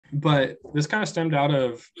But this kind of stemmed out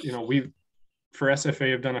of, we've for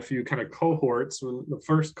SFA have done a few kind of cohorts. The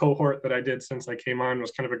first cohort that I did since I came on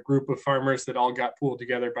was kind of a group of farmers that all got pooled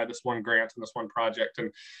together by this one grant and this one project.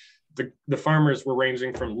 And the farmers were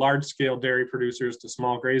ranging from large scale dairy producers to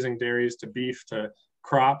small grazing dairies to beef to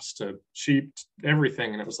crops to sheep,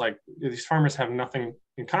 everything. And it was like, these farmers have nothing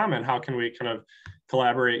in common. How can we kind of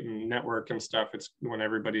collaborate and network and stuff? It's when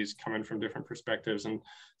everybody's coming from different perspectives. And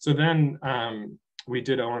so then we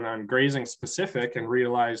did one on grazing specific and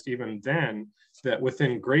realized even then that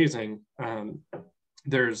within grazing,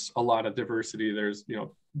 there's a lot of diversity. There's,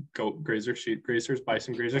 goat grazers, sheep grazers,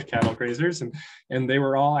 bison grazers, cattle grazers, and they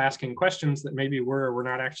were all asking questions that maybe were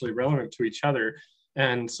not actually relevant to each other.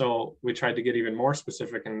 And so we tried to get even more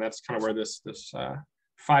specific, and that's kind of where this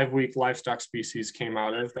 5-week livestock species came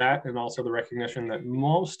out of that, and also the recognition that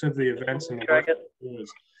most of the events in the work was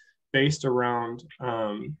based around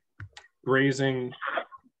grazing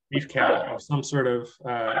beef cattle of some sort of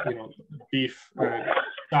beef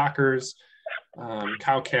stockers,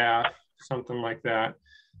 cow calf, something like that.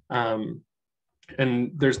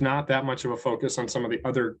 And there's not that much of a focus on some of the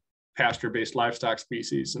other pasture-based livestock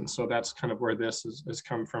species. And so that's kind of where this has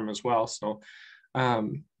come from as well. So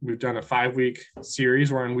we've done a 5-week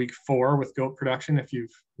series. We're on week 4 with goat production. If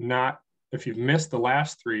you've missed the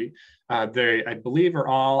last 3, they, I believe, are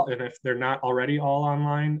all, and if they're not already all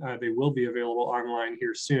online, they will be available online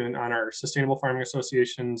here soon on our Sustainable Farming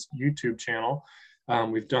Association's YouTube channel.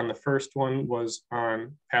 We've done the first one was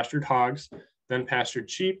on pastured hogs, then pastured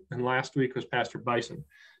sheep, and last week was pastured bison.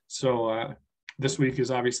 So this week is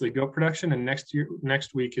obviously goat production, and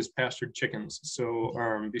next week is pastured chickens. So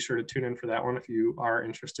be sure to tune in for that one if you are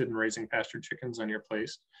interested in raising pastured chickens on your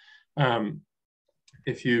place.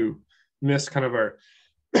 If you missed kind of our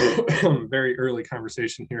very early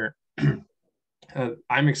conversation here,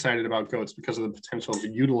 I'm excited about goats because of the potential to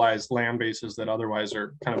utilize land bases that otherwise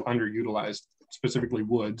are kind of underutilized, specifically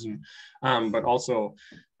woods, and but also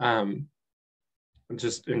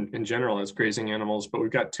just in general as grazing animals. But we've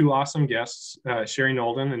got 2 awesome guests, Cherrie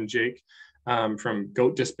Nolden and Jake from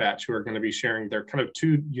Goat Dispatch, who are going to be sharing their kind of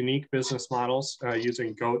 2 unique business models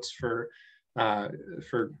using goats for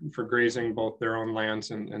grazing both their own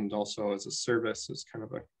lands and also as a service. Is kind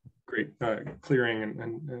of a great clearing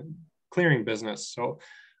and clearing business. So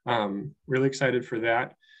really excited for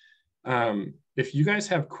that. If you guys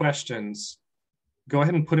have questions, go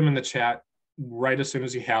ahead and put them in the chat right as soon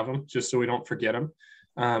as you have them, just so we don't forget them.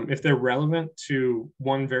 If they're relevant to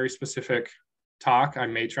one very specific talk, I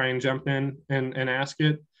may try and jump in and ask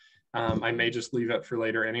it. I may just leave it for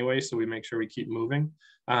later anyway, so we make sure we keep moving.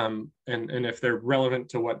 And if they're relevant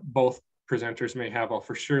to what both presenters may have, I'll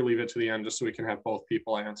for sure leave it to the end just so we can have both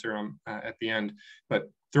people answer them at the end. But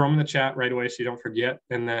throw them in the chat right away so you don't forget,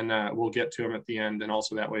 and then we'll get to them at the end. And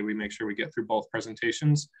also that way we make sure we get through both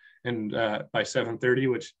presentations and by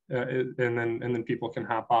 7:30, which and then people can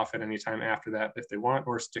hop off at any time after that if they want,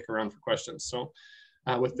 or stick around for questions. So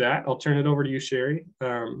with that, I'll turn it over to you, Cherrie.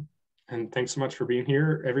 And thanks so much for being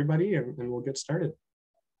here, everybody, and we'll get started.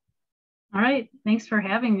 All right, thanks for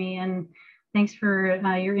having me, and thanks for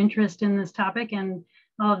your interest in this topic, and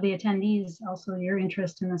all of the attendees also your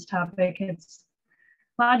interest in this topic. It's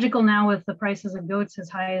logical now with the prices of goats as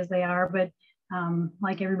high as they are, but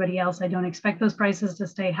like everybody else, I don't expect those prices to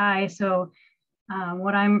stay high. So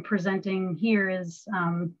what I'm presenting here is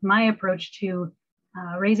my approach to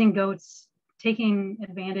raising goats, taking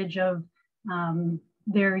advantage of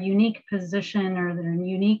their unique position or their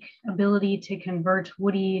unique ability to convert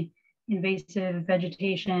woody invasive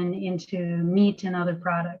vegetation into meat and other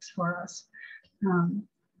products for us.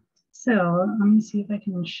 So let me see if I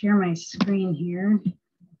can share my screen here.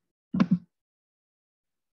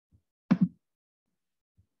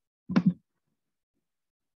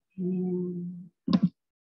 And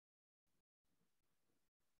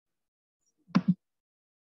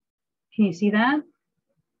can you see that?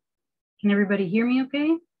 Can everybody hear me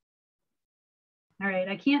okay? All right,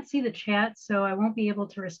 I can't see the chat, so I won't be able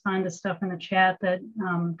to respond to stuff in the chat that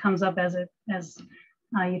comes up as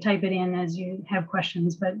you type it in as you have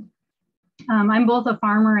questions. But I'm both a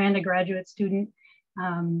farmer and a graduate student.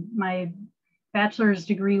 My bachelor's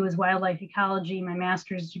degree was wildlife ecology. My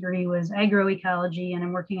master's degree was agroecology, and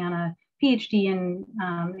I'm working on a PhD in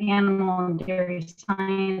animal and dairy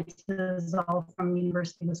sciences, all from the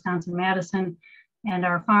University of Wisconsin-Madison. And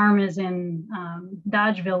our farm is in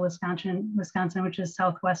Dodgeville, Wisconsin, which is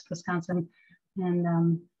southwest Wisconsin.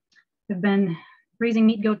 And we've been raising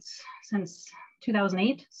meat goats since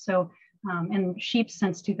 2008, so and sheep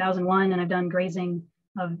since 2001. And I've done grazing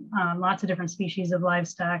of lots of different species of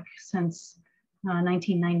livestock since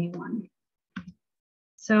 1991.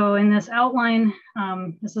 So in this outline,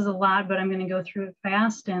 this is a lot, but I'm going to go through it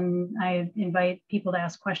fast, and I invite people to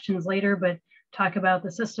ask questions later, but talk about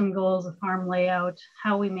the system goals, the farm layout,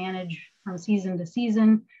 how we manage from season to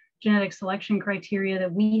season, genetic selection criteria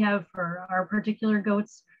that we have for our particular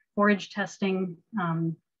goats, forage testing,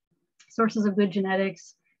 sources of good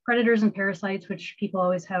genetics, predators and parasites, which people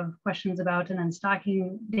always have questions about, and then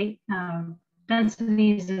stocking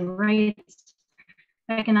densities and rates,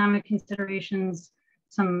 economic considerations,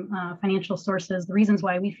 some financial sources, the reasons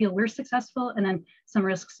why we feel we're successful, and then some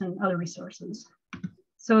risks and other resources.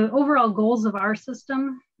 So overall goals of our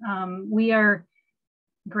system, we are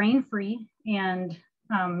grain-free and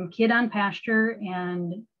kid on pasture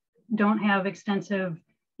and don't have extensive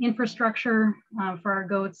infrastructure for our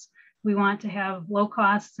goats. We want to have low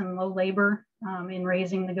costs and low labor in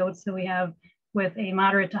raising the goats that we have, with a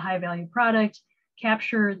moderate to high value product,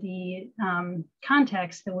 capture the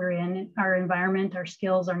context that we're in, our environment, our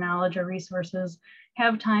skills, our knowledge, our resources,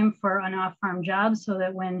 have time for an off-farm job so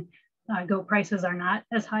that when goat prices are not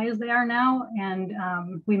as high as they are now, and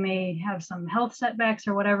we may have some health setbacks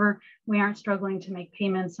or whatever, we aren't struggling to make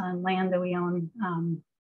payments on land that we own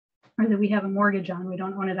or that we have a mortgage on. We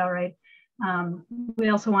don't own it outright. We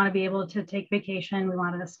also want to be able to take vacation. We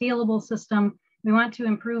want a scalable system. We want to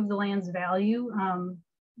improve the land's value,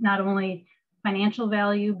 not only financial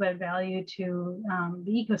value, but value to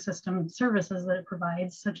the ecosystem services that it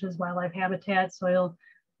provides, such as wildlife habitat, soil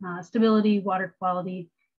stability, water quality.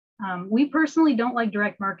 We personally don't like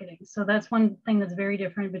direct marketing. So that's one thing that's very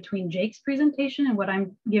different between Jake's presentation and what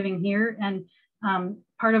I'm giving here. And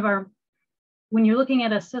part of our, when you're looking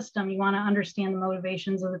at a system, you want to understand the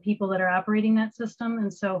motivations of the people that are operating that system.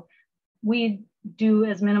 And so we do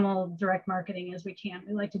as minimal direct marketing as we can.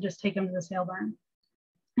 We like to just take them to the sale barn.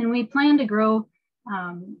 And we plan to grow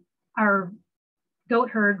our goat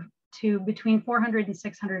herd to between 400 and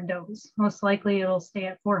 600 does. Most likely it'll stay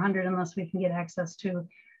at 400 unless we can get access to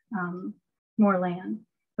more land.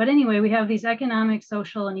 But anyway, we have these economic,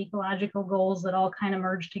 social, and ecological goals that all kind of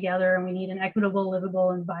merge together, and we need an equitable,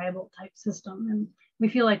 livable, and viable type system. And we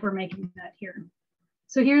feel like we're making that here.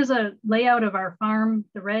 So here's a layout of our farm.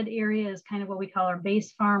 The red area is kind of what we call our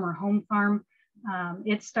base farm or home farm.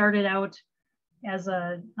 It started out as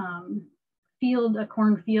a field, a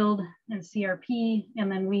cornfield and CRP,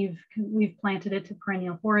 and then we've planted it to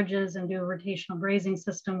perennial forages and do a rotational grazing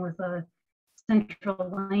system with a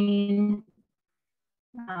central lane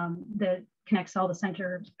that connects all the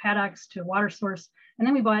center paddocks to water source. And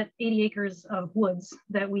then we bought 80 acres of woods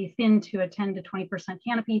that we thin to a 10 to 20%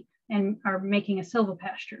 canopy and are making a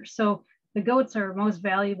silvopasture. So the goats are most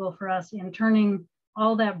valuable for us in turning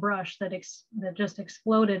all that brush that just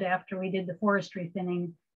exploded after we did the forestry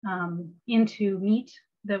thinning into meat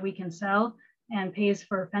that we can sell, and pays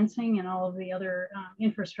for fencing and all of the other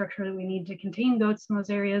infrastructure that we need to contain goats in those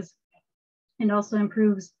areas, and also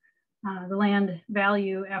improves the land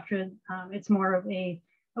value after it's more of a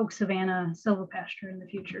oak savanna silvopasture in the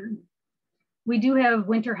future. We do have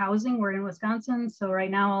winter housing. We're in Wisconsin, so right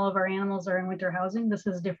now all of our animals are in winter housing. This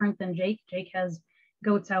is different than Jake. Jake has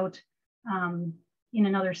goats out in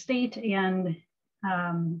another state, and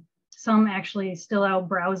some actually still out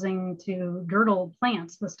browsing to girdle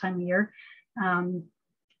plants this time of year.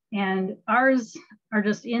 And ours are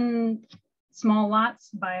just in small lots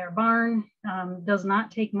by our barn. Does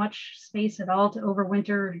not take much space at all to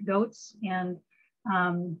overwinter goats. And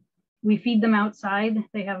we feed them outside.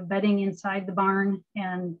 They have bedding inside the barn,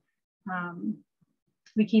 and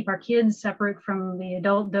we keep our kids separate from the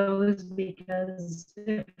adult does, because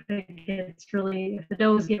if the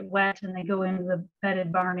does get wet and they go into the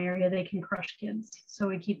bedded barn area, they can crush kids. So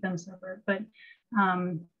we keep them separate. But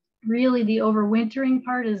really the overwintering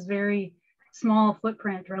part is very small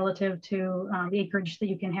footprint relative to the acreage that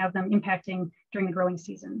you can have them impacting during the growing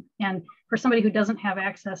season. And for somebody who doesn't have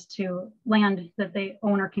access to land that they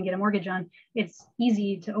own or can get a mortgage on, it's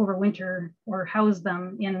easy to overwinter or house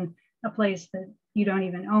them in a place that you don't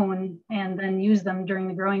even own, and then use them during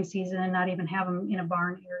the growing season and not even have them in a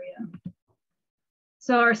barn area.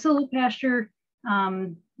 So our silvopasture,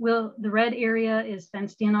 the red area is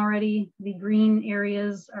fenced in already. The green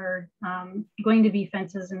areas are going to be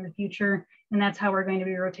fences in the future, and that's how we're going to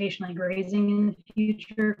be rotationally grazing in the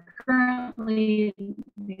future. Currently,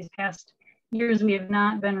 these past years, we have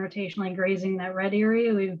not been rotationally grazing that red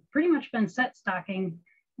area. We've pretty much been set stocking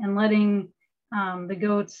and letting the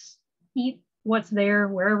goats eat what's there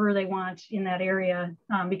wherever they want in that area,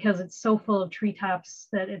 because it's so full of treetops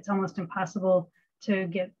that it's almost impossible to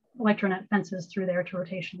get electronet fences through there to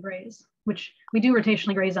rotation graze. which we do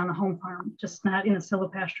rotationally graze on the home farm, just not in the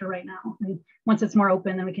silvopasture right now. And once it's more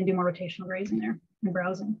open, then we can do more rotational grazing there and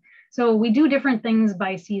browsing. So we do different things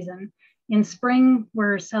by season. In spring,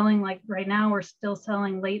 we're selling, like right now, we're still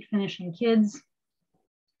selling late finishing kids.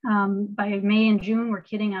 By May and June, we're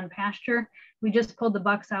kidding on pasture. We just pulled the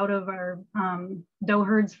bucks out of our doe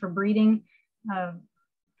herds for breeding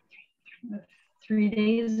 3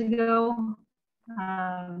 days ago.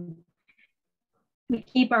 We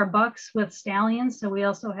keep our bucks with stallions, so we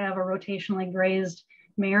also have a rotationally grazed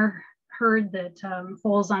mare herd that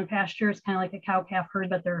foals on pasture. It's kind of like a cow-calf herd,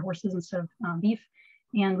 but they're horses instead of beef.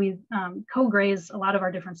 And we co-graze a lot of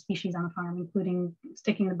our different species on the farm, including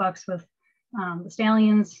sticking the bucks with the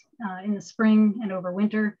stallions in the spring and over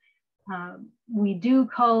winter. We do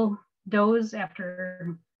cull does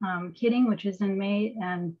after kidding, which is in May,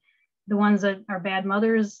 and the ones that are bad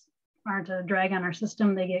mothers aren't a drag on our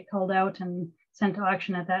system. They get culled out and sent to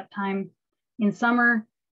auction at that time. In summer,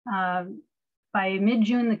 by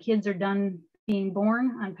mid-June, the kids are done being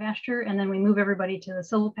born on pasture, and then we move everybody to the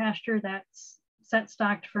silvopasture. That's set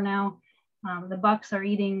stocked for now. The bucks are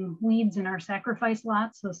eating weeds in our sacrifice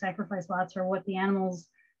lots. So sacrifice lots are what the animals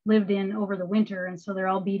lived in over the winter, and so they're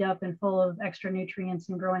all beat up and full of extra nutrients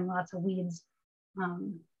and growing lots of weeds.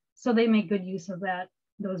 So they make good use of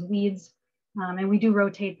those weeds. And we do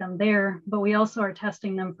rotate them there, but we also are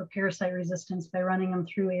testing them for parasite resistance by running them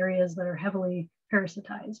through areas that are heavily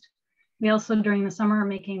parasitized. We also, during the summer, are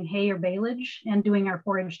making hay or baleage and doing our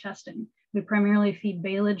forage testing. We primarily feed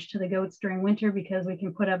baleage to the goats during winter because we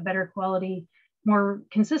can put up better quality, more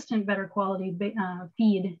consistent, better quality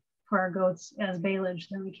feed for our goats as baleage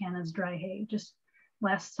than we can as dry hay. Just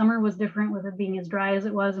last summer was different with it being as dry as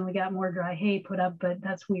it was, and we got more dry hay put up, but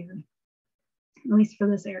that's weird, at least for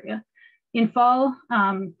this area. In fall,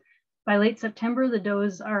 by late September, the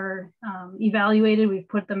does are evaluated. We've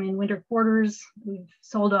put them in winter quarters. We've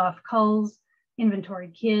sold off culls,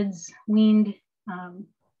 inventoried kids, weaned,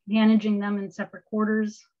 managing them in separate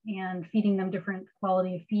quarters and feeding them different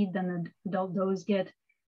quality of feed than the adult does get.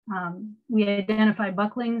 We identify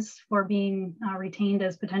bucklings for being retained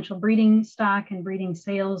as potential breeding stock and breeding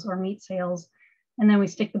sales or meat sales. And then we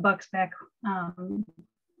stick the bucks back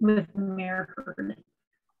with the mare herd.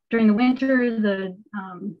 During the winter, the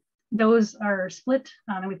does are split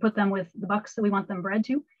and we put them with the bucks that we want them bred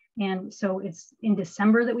to. And so it's in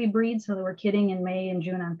December that we breed, so that we're kidding in May and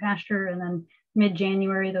June on pasture. And then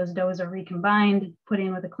mid-January, those does are recombined, put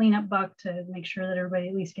in with a cleanup buck to make sure that everybody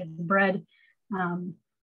at least gets bred. And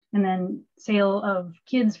then sale of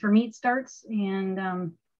kids for meat starts.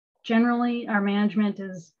 And generally our management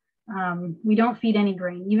is, we don't feed any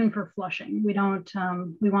grain, even for flushing. We don't,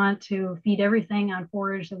 we want to feed everything on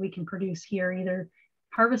forage that we can produce here, either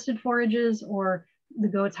harvested forages or the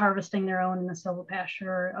goats harvesting their own in the silvopasture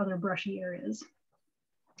or other brushy areas.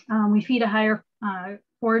 We feed a higher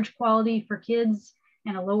forage quality for kids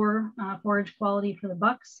and a lower forage quality for the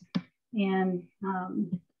bucks. And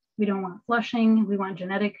we don't want flushing, we want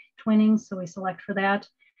genetic twinning, so we select for that.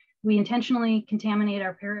 We intentionally contaminate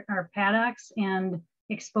our paddocks and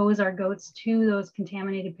expose our goats to those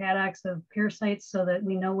contaminated paddocks of parasites so that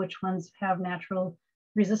we know which ones have natural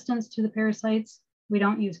resistance to the parasites. We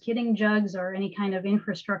don't use kidding jugs or any kind of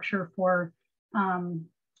infrastructure for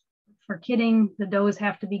kidding. The does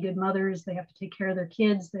have to be good mothers. They have to take care of their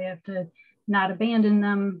kids. They have to not abandon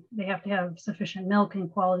them. They have to have sufficient milk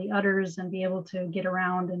and quality udders and be able to get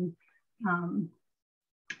around. And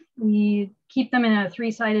we keep them in a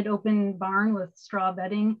 3-sided open barn with straw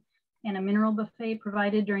bedding and a mineral buffet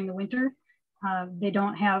provided during the winter. They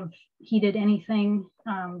don't have heated anything.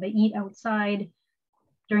 They eat outside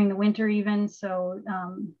during the winter even. So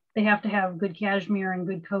they have to have good cashmere and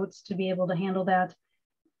good coats to be able to handle that.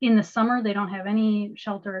 In the summer, they don't have any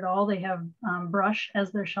shelter at all. They have brush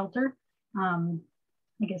as their shelter.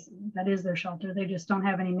 I guess that is their shelter. They just don't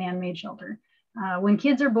have any man-made shelter. When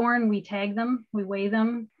kids are born, we tag them, we weigh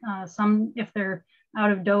them. Some, if they're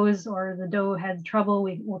out of does or the doe had trouble,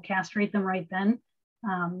 we will castrate them right then.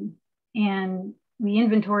 And we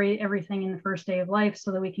inventory everything in the first day of life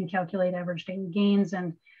so that we can calculate average daily gains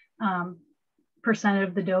and percent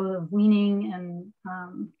of the doe of weaning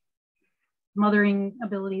and mothering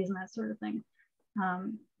abilities and that sort of thing.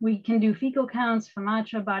 We can do fecal counts,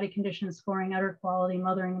 FAMACHA, body condition scoring, udder quality,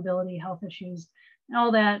 mothering ability, health issues, and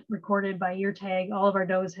all that recorded by ear tag. All of our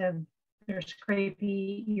does have their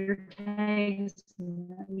scrapey ear tags, and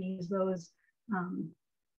we use those.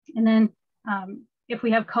 And then if we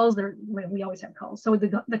have culls, we always have culls. So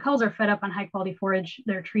the culls are fed up on high quality forage.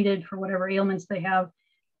 They're treated for whatever ailments they have.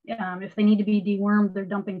 If they need to be dewormed, they're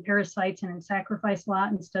dumping parasites in a sacrifice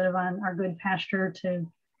lot instead of on our good pasture to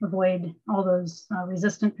avoid all those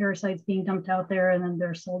resistant parasites being dumped out there, and then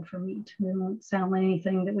they're sold for meat. We won't sell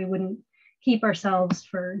anything that we wouldn't keep ourselves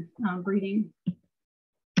for breeding.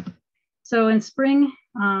 So in spring,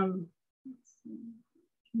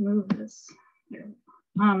 move this here.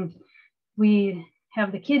 We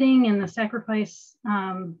have the kidding and the sacrifice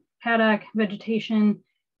paddock vegetation.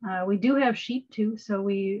 We do have sheep too, so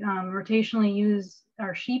we rotationally use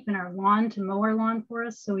our sheep and our lawn to mow our lawn for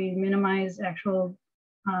us. So we minimize actual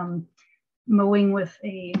mowing with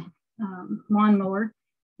a lawn mower,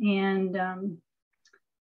 and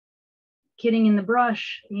kidding in the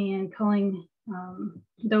brush and culling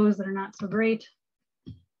those that are not so great.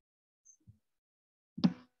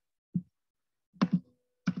 There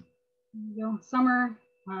we go. Summer,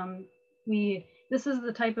 this is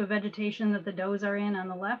the type of vegetation that the does are in on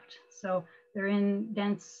the left. So they're in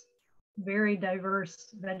dense, very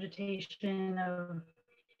diverse vegetation of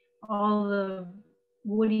all the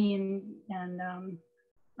woody and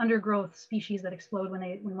undergrowth species that explode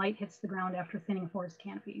when light hits the ground after thinning a forest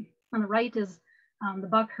canopy. On the right is the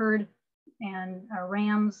buck herd and our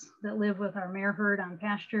rams that live with our mare herd on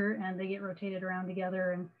pasture, and they get rotated around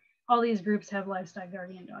together. And all these groups have livestock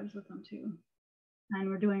guardian dogs with them too. And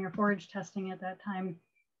we're doing our forage testing at that time.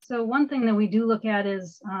 So one thing that we do look at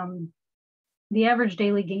is the average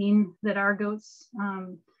daily gain that our goats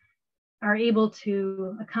are able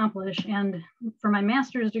to accomplish. And for my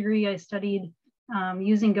master's degree, I studied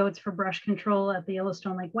using goats for brush control at the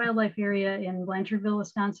Yellowstone Lake Wildlife Area in Blanchardville,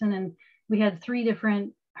 Wisconsin. And we had 3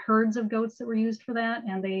 different herds of goats that were used for that.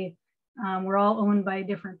 And they were all owned by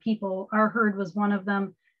different people. Our herd was one of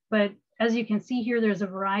them. But as you can see here, there's a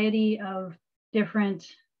variety of different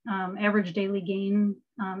average daily gain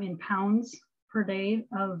in pounds per day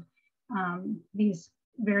of these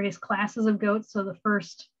various classes of goats. So the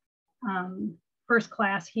first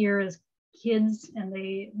class here is kids, and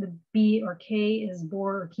the B or K is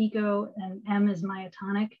boar or Kiko, and M is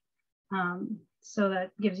myotonic. So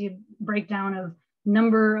that gives you a breakdown of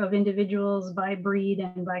number of individuals by breed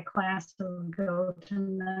and by class of goat,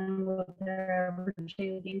 and then what their average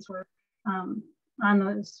daily gains were on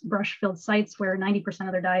those brush-filled sites where 90%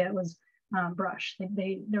 of their diet was brush.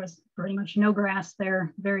 There was pretty much no grass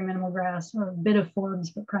there, very minimal grass, or a bit of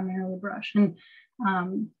forbs, but primarily brush. And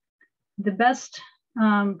the best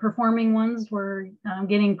performing ones were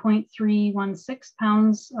getting 0.316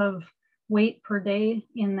 pounds of weight per day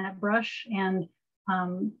in that brush. And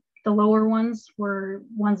the lower ones were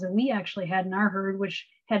ones that we actually had in our herd, which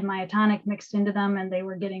had myotonic mixed into them, and they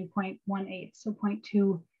were getting 0.18, so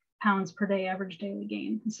 0.2 pounds per day average daily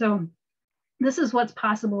gain. So this is what's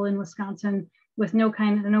possible in Wisconsin with no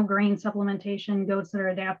grain supplementation, goats that are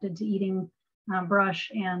adapted to eating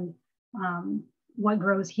brush, and what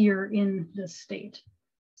grows here in this state.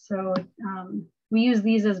 So we use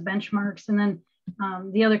these as benchmarks, and then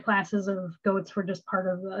the other classes of goats were just part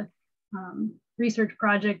of the research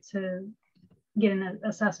project to get an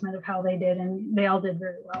assessment of how they did, and they all did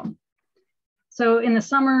very well. So in the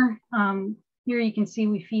summer, here you can see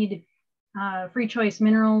we feed free choice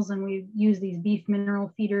minerals, and we use these beef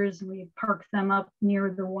mineral feeders, and we park them up near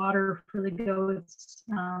the water for the goats.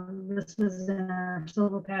 This is in our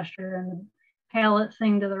silvopasture, and the pallet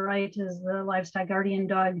thing to the right is the livestock guardian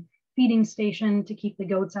dog feeding station to keep the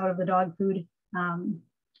goats out of the dog food.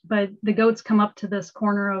 But the goats come up to this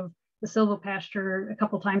corner of the silvopasture a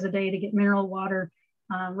couple times a day to get mineral water,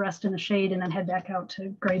 rest in the shade, and then head back out to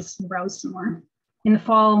graze and browse some more. In the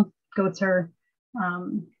fall, goats are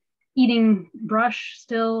eating brush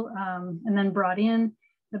still, and then brought in.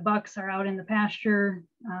 The bucks are out in the pasture.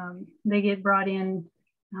 They get brought in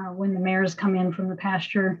when the mares come in from the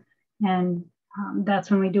pasture, and that's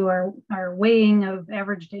when we do our weighing of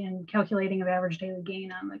average day and calculating of average daily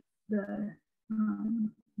gain on the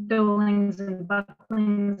doelings and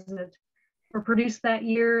bucklings that were produced that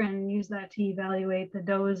year, and use that to evaluate the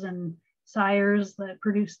does and sires that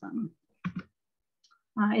produce them.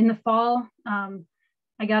 In the fall,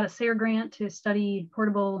 I got a SARE grant to study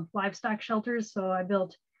portable livestock shelters. So I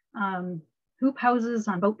built hoop houses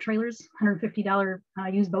on boat trailers, $150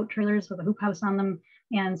 used boat trailers with a hoop house on them,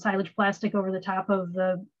 and silage plastic over the top of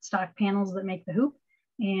the stock panels that make the hoop.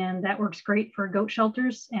 And that works great for goat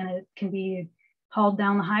shelters, and it can be hauled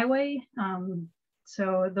down the highway.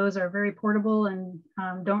 So those are very portable and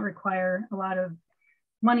don't require a lot of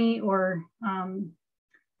money or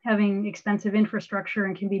having expensive infrastructure,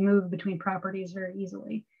 and can be moved between properties very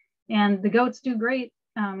easily. And the goats do great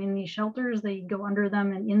in these shelters. They go under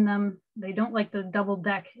them and in them. They don't like the double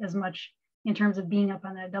deck as much in terms of being up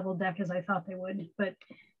on that double deck as I thought they would, but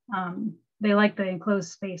they like the enclosed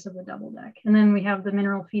space of the double deck. And then we have the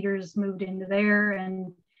mineral feeders moved into there,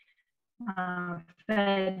 and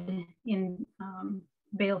fed in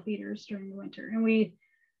bale feeders during the winter. And we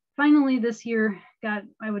finally this year got,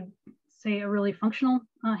 I would say, a really functional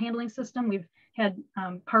handling system. We've had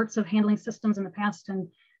parts of handling systems in the past, and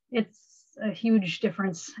it's a huge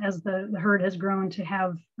difference as the herd has grown to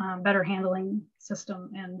have better handling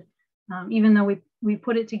system. And even though we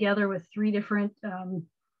put it together with 3 different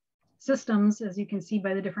systems, as you can see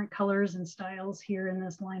by the different colors and styles here in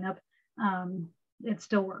this lineup, it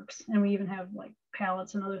still works. And we even have like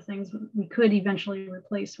pallets and other things we could eventually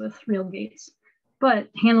replace with real gates. But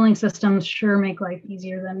handling systems sure make life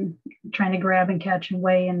easier than trying to grab and catch and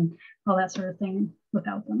weigh and all that sort of thing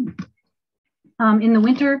without them. In the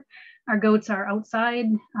winter, our goats are outside,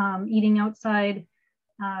 eating outside.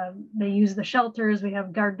 They use the shelters. We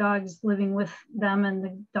have guard dogs living with them, and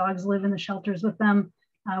the dogs live in the shelters with them.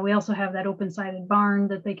 We also have that open-sided barn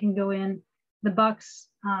that they can go in. The bucks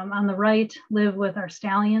on the right live with our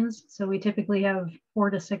stallions. So we typically have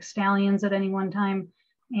 4 to 6 stallions at any one time,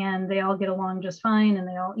 and they all get along just fine, and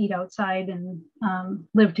they all eat outside and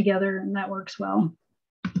live together, and that works well.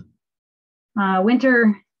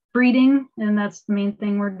 Winter breeding, and that's the main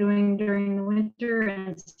thing we're doing during the winter,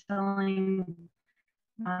 and selling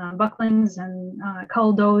bucklings and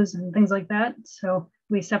cull does and things like that. So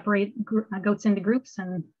we separate goats into groups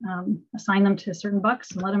and assign them to certain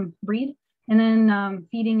bucks and let them breed. And then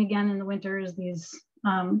feeding again in the winter is these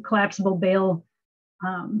collapsible bale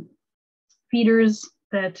feeders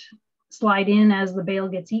that slide in as the bale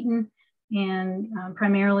gets eaten, and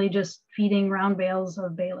primarily just feeding round bales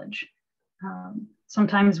of baleage.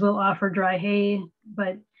 Sometimes we'll offer dry hay,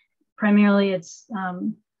 but primarily it's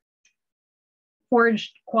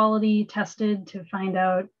foraged quality tested to find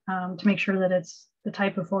out, to make sure that it's the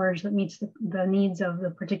type of forage that meets the needs of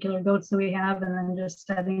the particular goats that we have, and then just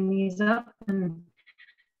setting these up and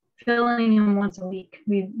filling them once a week.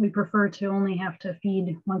 We prefer to only have to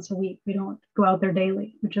feed once a week. We don't go out there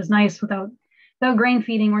daily, which is nice. Without grain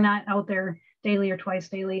feeding, we're not out there daily or twice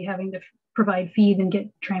daily having to provide feed and get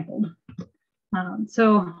trampled.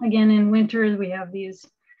 So again, in winter, we have these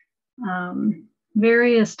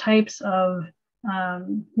various types of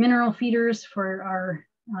mineral feeders for our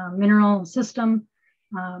mineral system.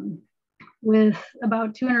 With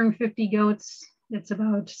about 250 goats, it's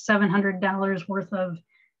about $700 worth of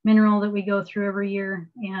mineral that we go through every year.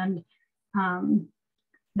 And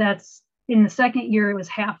that's in the second year, it was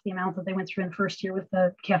half the amount that they went through in the first year with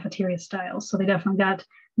the cafeteria styles. So they definitely got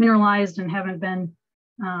mineralized and haven't been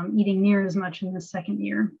eating near as much in the second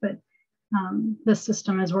year. But this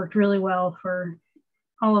system has worked really well for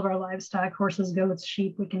all of our livestock, horses, goats,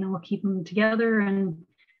 sheep. We can all keep them together and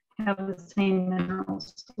have the same mineral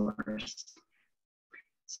source.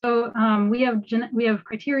 So we have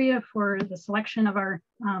criteria for the selection of our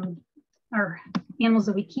animals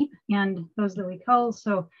that we keep and those that we cull.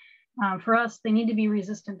 So for us, they need to be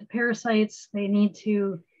resistant to parasites. They need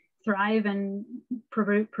to thrive and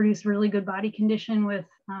produce really good body condition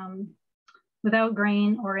without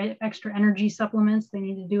grain or extra energy supplements. They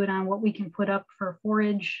need to do it on what we can put up for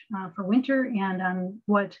forage for winter and on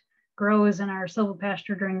what grows in our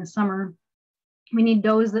silvopasture during the summer. We need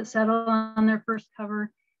does that settle on their first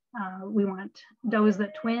cover. We want does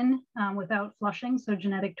that twin without flushing, so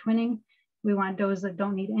genetic twinning. We want does that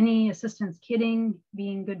don't need any assistance kidding,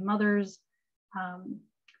 being good mothers.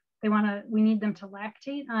 We need them to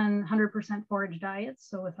lactate on 100% forage diets,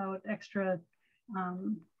 so without extra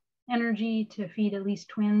energy to feed at least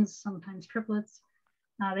twins, sometimes triplets.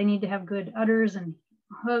 They need to have good udders and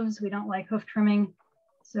hooves. We don't like hoof trimming,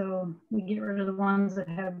 so we get rid of the ones that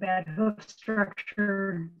have bad hoof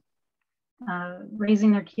structure.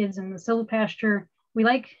 Raising their kids in the silvopasture. We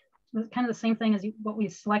like kind of the same thing as what we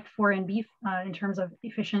select for in beef in terms of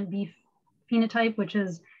efficient beef phenotype, which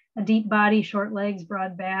is a deep body, short legs,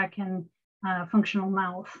 broad back, and functional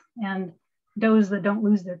mouth. And does that don't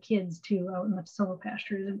lose their kids too out in the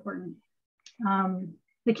silvopasture is important.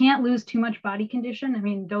 They can't lose too much body condition. I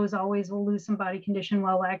mean, does always will lose some body condition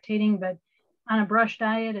while lactating, but on a brush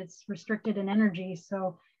diet, it's restricted in energy.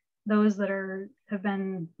 So those that have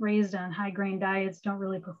been raised on high grain diets don't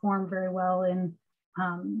really perform very well in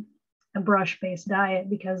a brush-based diet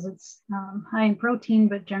because it's high in protein,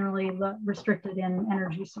 but generally restricted in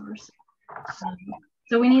energy source.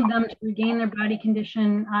 So we need them to regain their body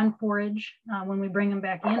condition on forage when we bring them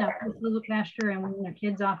back in after the silvopasture and wean their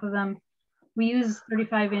kids off of them. We use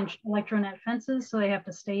 35-inch electronet fences, so they have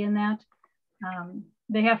to stay in that.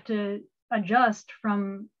 They have to adjust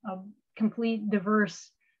from a complete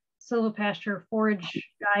diverse silvopasture forage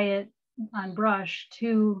diet on brush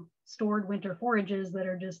to stored winter forages that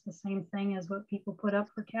are just the same thing as what people put up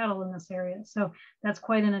for cattle in this area. So that's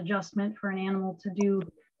quite an adjustment for an animal to do.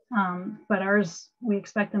 But ours, we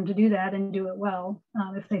expect them to do that and do it well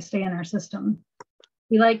if they stay in our system.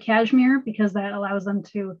 We like cashmere because that allows them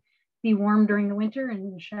to be warm during the winter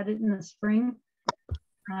and shed it in the spring.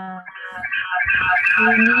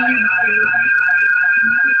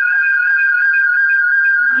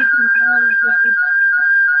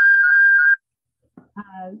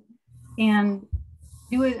 And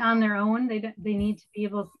do it on their own. They need to be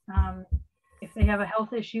able, if they have a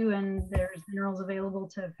health issue and there's minerals available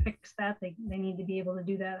to fix that, they need to be able to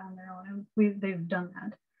do that on their own. And they've done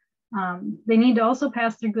that. They need to also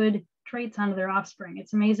pass their good traits onto their offspring.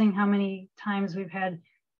 It's amazing how many times we've had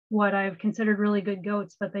what I've considered really good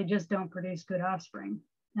goats, but they just don't produce good offspring.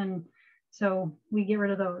 And so we get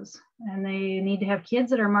rid of those. And they need to have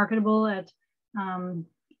kids that are marketable at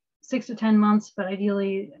 6 to 10 months, but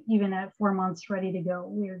ideally even at 4 months ready to go.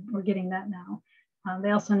 We're getting that now.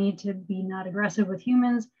 They also need to be not aggressive with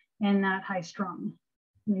humans and not high strung.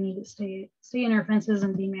 We need to stay in our fences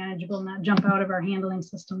and be manageable, not jump out of our handling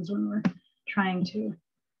systems when we're trying to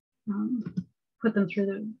put them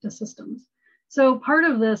through the systems. So part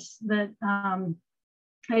of this that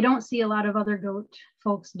I don't see a lot of other goat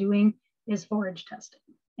folks doing is forage testing.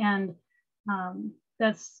 And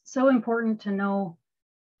that's so important to know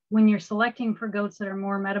when you're selecting for goats that are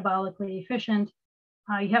more metabolically efficient.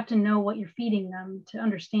 You have to know what you're feeding them to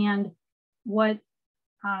understand what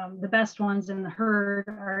the best ones in the herd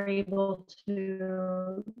are able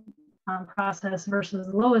to process versus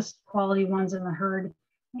the lowest quality ones in the herd.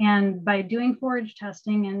 And by doing forage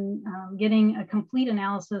testing and getting a complete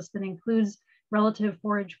analysis that includes relative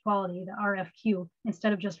forage quality, the RFQ,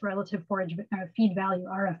 instead of just relative forage feed value,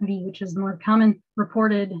 RFV, which is the more common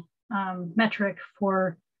reported metric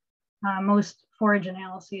for most forage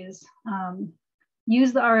analyses.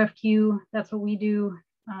 Use the RFQ, that's what we do.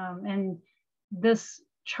 And this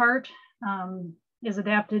chart is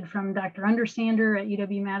adapted from Dr. Undersander at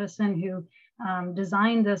UW-Madison, who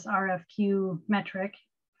designed this RFQ metric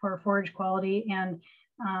for forage quality. And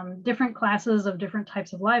different classes of different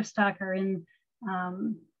types of livestock are in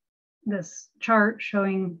this chart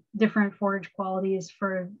showing different forage qualities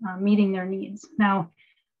for meeting their needs. Now,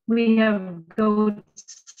 we have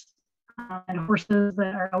goats and horses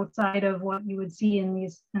that are outside of what you would see in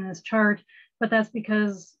this chart, but that's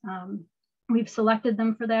because we've selected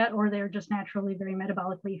them for that, or they're just naturally very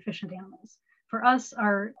metabolically efficient animals. For us,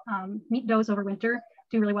 our meat does over winter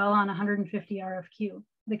do really well on 150 RFQ.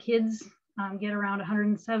 The kids get around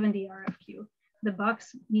 170 RFQ. The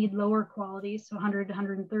bucks need lower quality, so 100 to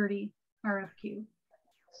 130 RFQ.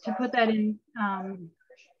 To put that in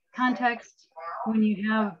context, when you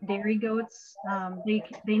have dairy goats,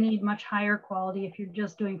 they need much higher quality if you're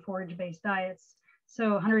just doing forage-based diets.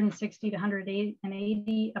 So 160 to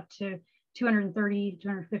 180 up to 230,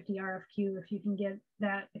 250 RFQ if you can get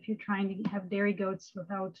that, if you're trying to have dairy goats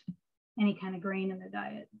without any kind of grain in their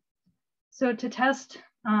diet. So to test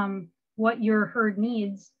what your herd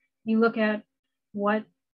needs, you look at what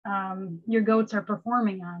your goats are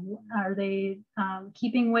performing on. Are they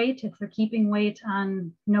keeping weight? If they're keeping weight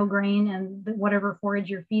on no grain and whatever forage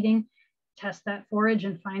you're feeding, test that forage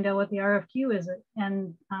and find out what the RFQ is,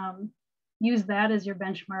 and use that as your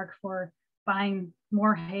benchmark for buying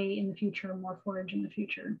more hay in the future, more forage in the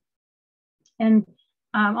future. And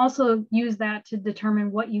also use that to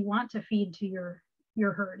determine what you want to feed to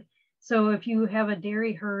your herd. So if you have a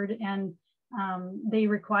dairy herd and they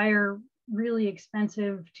require really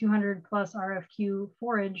expensive 200 plus RFQ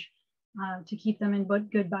forage to keep them in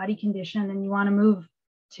good body condition, and you want to move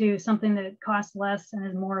to something that costs less and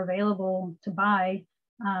is more available to buy,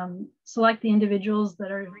 select the individuals that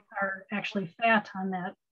are actually fat on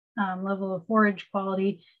that level of forage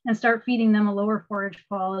quality and start feeding them a lower forage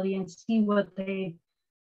quality and see what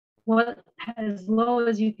as low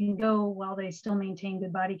as you can go while they still maintain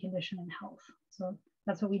good body condition and health. So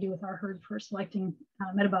that's what we do with our herd for selecting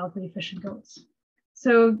metabolically efficient goats.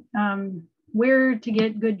 So where to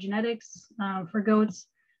get good genetics for goats?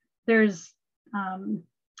 There's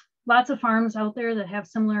lots of farms out there that have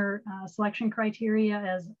similar selection criteria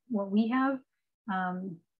as what we have.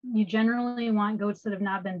 You generally want goats that have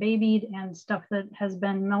not been babied, and stuff that has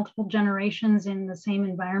been multiple generations in the same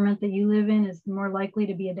environment that you live in is more likely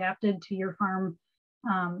to be adapted to your farm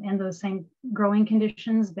and those same growing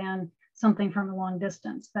conditions than something from a long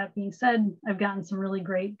distance. That being said, I've gotten some really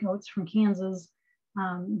great goats from Kansas,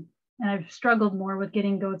 and I've struggled more with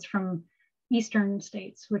getting goats from eastern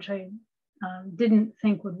states, which I didn't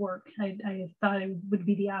think would work. I thought it would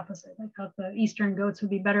be the opposite. I thought the eastern goats would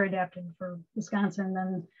be better adapted for Wisconsin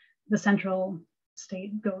than the central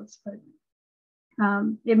state goats, but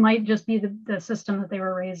it might just be the system that they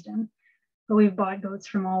were raised in. But we've bought goats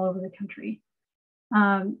from all over the country.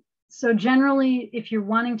 So generally, if you're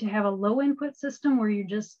wanting to have a low input system where you're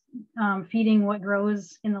just feeding what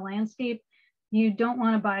grows in the landscape, you don't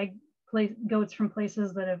want to buy goats from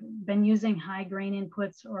places that have been using high grain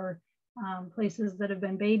inputs, or places that have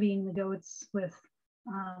been babying the goats with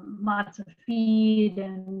lots of feed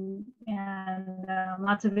and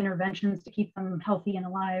lots of interventions to keep them healthy and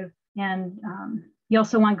alive. And you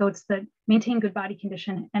also want goats that maintain good body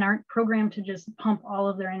condition and aren't programmed to just pump all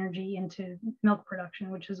of their energy into milk production,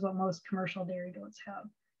 which is what most commercial dairy goats have.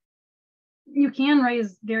 You can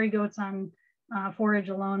raise dairy goats on forage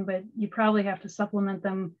alone, but you probably have to supplement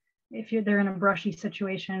them if they're in a brushy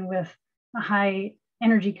situation with a high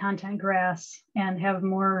energy content grass and have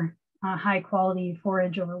more high quality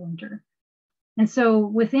forage over winter. And so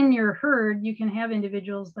within your herd, you can have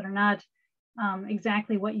individuals that are not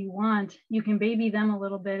exactly what you want. You can baby them a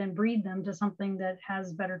little bit and breed them to something that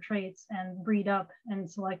has better traits, and breed up and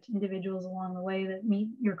select individuals along the way that meet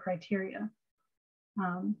your criteria.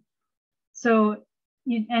 And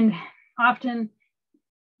often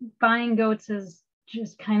buying goats is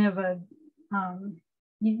just kind of a,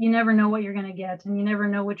 you never know what you're going to get, and you never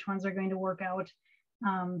know which ones are going to work out.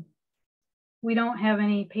 We don't have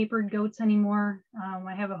any papered goats anymore.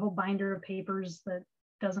 I have a whole binder of papers that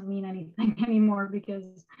doesn't mean anything anymore,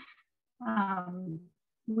 because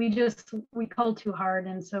we cull too hard,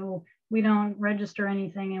 and so we don't register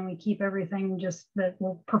anything, and we keep everything just that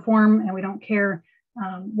will perform, and we don't care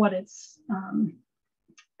what its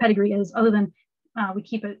pedigree is, other than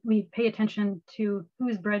we pay attention to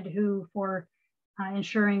who's bred to who for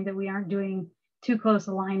ensuring that we aren't doing too close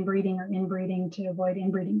a line breeding or inbreeding to avoid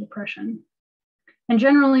inbreeding depression. And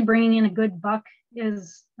generally bringing in a good buck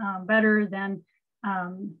is better than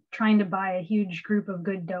trying to buy a huge group of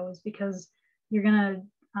good does, because you're going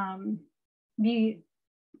to be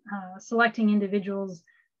selecting individuals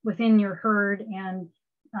within your herd, and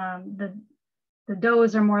the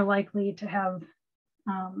does are more likely to have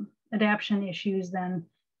adaptation issues than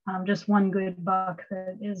just one good buck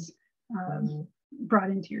that is brought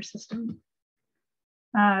into your system.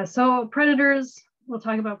 So predators, we'll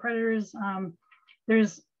talk about predators.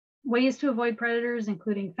 There's ways to avoid predators,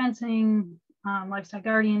 including fencing, livestock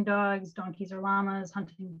guardian dogs, donkeys or llamas,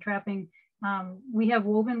 hunting, trapping. We have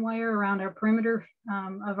woven wire around our perimeter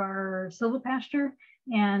of our silvopasture,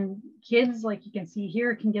 and kids, like you can see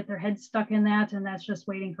here, can get their heads stuck in that, and that's just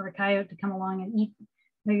waiting for a coyote to come along and eat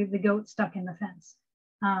the goat stuck in the fence.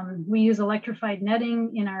 We use electrified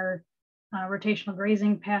netting in our rotational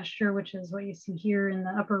grazing pasture, which is what you see here in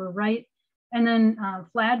the upper right. And then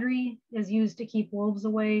fladry is used to keep wolves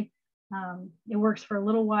away. It works for a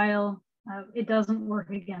little while. It doesn't work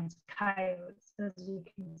against coyotes, as you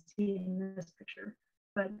can see in this picture.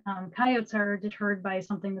 But coyotes are deterred by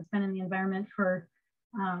something that's been in the environment for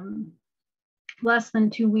less than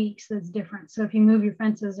 2 weeks. That's different. So if you move your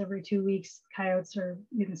fences every 2 weeks, coyotes are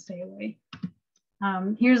going to stay away.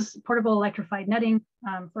 Here's portable electrified netting.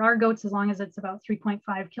 For our goats, as long as it's about 3.5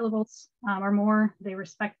 kilovolts or more, they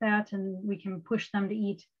respect that, and we can push them to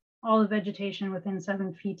eat all the vegetation within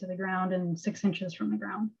 7 feet to the ground and 6 inches from the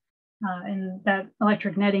ground. And that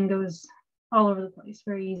electric netting goes all over the place,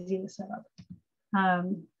 very easy to set up.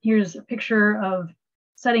 Here's a picture of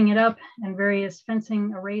setting it up and various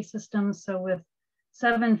fencing array systems. So with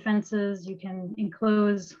 7 fences, you can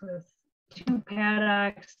enclose with 2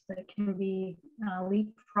 paddocks that can be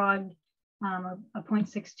leapfrogged a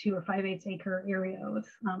 0.62 or 5/8 acre area with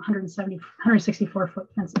 164 foot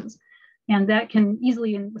fences. And that can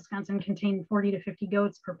easily in Wisconsin contain 40 to 50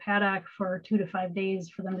 goats per paddock for 2 to 5 days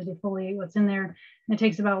for them to defoliate what's in there. And it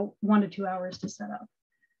takes about 1 to 2 hours to set up.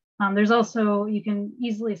 There's also, you can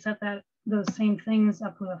easily set those same things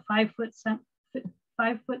up with a 5 fence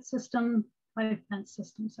system,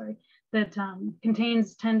 that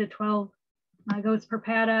contains 10 to 12 goats per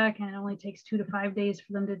paddock, and it only takes 2 to 5 days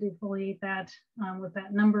for them to defoliate that with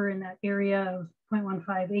that number in that area of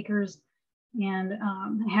 0.15 acres, and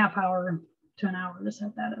a half hour to an hour to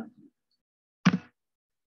set that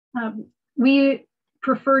up. We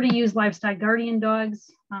prefer to use livestock guardian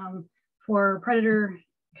dogs for predator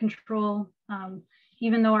control.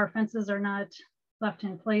 Even though our fences are not left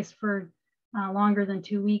in place for longer than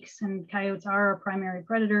 2 weeks, and coyotes are our primary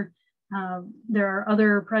predator, there are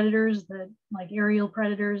other predators like aerial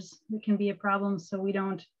predators that can be a problem, so we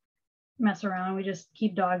don't mess around. We just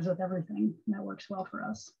keep dogs with everything, and that works well for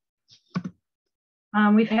us.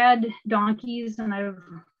 We've had donkeys, and I've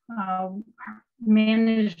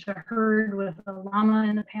managed a herd with a llama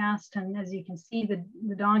in the past, and as you can see,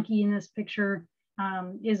 the donkey in this picture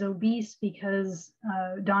is obese because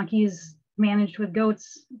donkeys managed with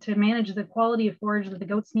goats, to manage the quality of forage that the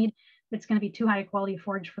goats need, it's going to be too high a quality of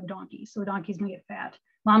forage for the donkeys, so the donkeys may get fat.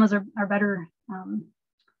 Llamas are better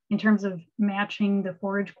in terms of matching the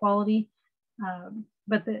forage quality,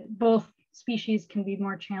 but both species can be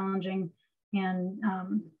more challenging and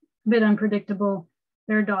a bit unpredictable.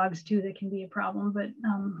 There are dogs too that can be a problem, but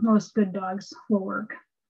most good dogs will work.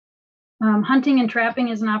 Hunting and trapping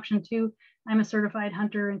is an option too. I'm a certified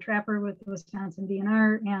hunter and trapper with the Wisconsin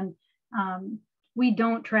DNR, and we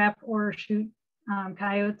don't trap or shoot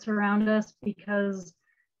coyotes around us because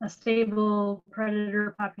a stable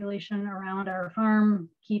predator population around our farm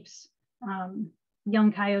keeps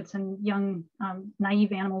young coyotes and young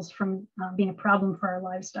naive animals from being a problem for our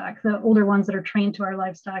livestock. The older ones that are trained to our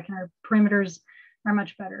livestock and our perimeters are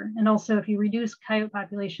much better. And also, if you reduce coyote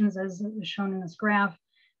populations, as is shown in this graph,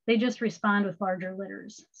 they just respond with larger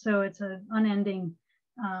litters. So it's an unending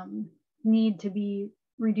need to be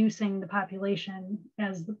reducing the population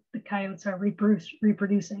as the coyotes are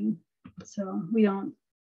reproducing. So we don't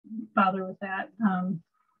bother with that.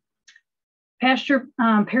 Pasture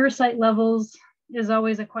parasite levels is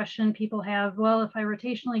always a question people have. Well, if I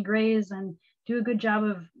rotationally graze and do a good job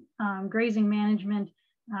of grazing management,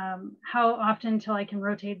 how often till I can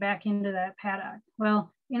rotate back into that paddock?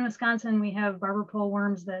 Well, in Wisconsin, we have barber pole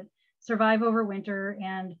worms that survive over winter,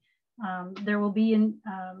 and there will be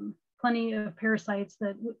plenty of parasites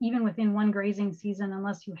that even within one grazing season,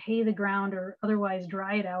 unless you hay the ground or otherwise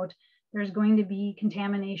dry it out, there's going to be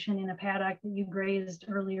contamination in a paddock that you grazed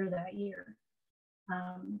earlier that year.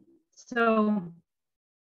 So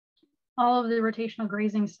all of the rotational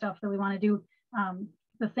grazing stuff that we want to do,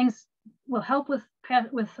 the things will help with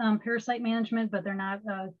parasite management, but they're not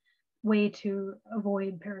a way to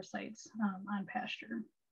avoid parasites on pasture.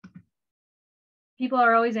 People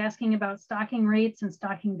are always asking about stocking rates and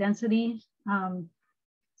stocking density.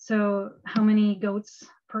 So how many goats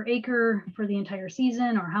per acre for the entire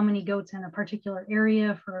season, or how many goats in a particular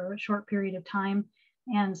area for a short period of time.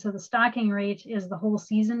 And so the stocking rate is the whole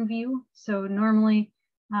season view. So normally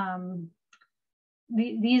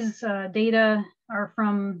these data are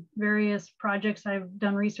from various projects I've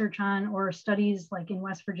done research on, or studies like in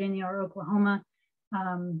West Virginia or Oklahoma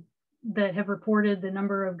that have reported the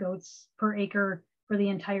number of goats per acre for the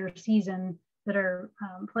entire season that are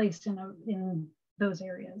placed in those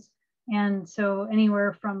areas. And so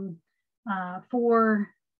anywhere from 4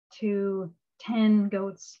 to 10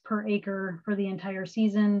 goats per acre for the entire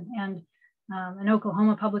season. And an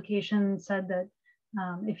Oklahoma publication said that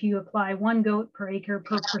if you apply 1 goat per acre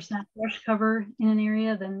per percent brush cover in an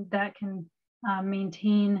area, then that can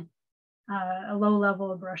maintain a low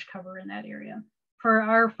level of brush cover in that area. For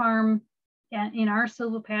our farm, in our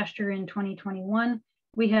silvopasture in 2021,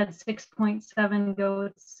 we had 6.7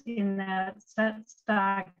 goats in that set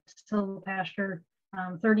stock silvopasture,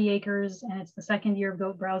 30 acres, and it's the second year of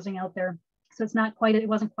goat browsing out there. So it's not quite, it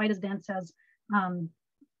wasn't quite as dense as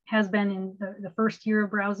has been in the first year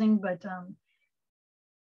of browsing, but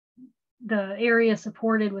the area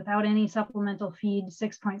supported without any supplemental feed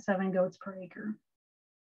 6.7 goats per acre.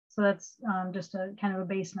 So that's just a kind of a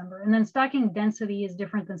base number. And then stocking density is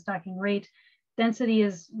different than stocking rate. Density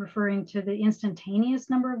is referring to the instantaneous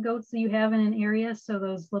number of goats that you have in an area. So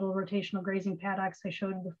those little rotational grazing paddocks I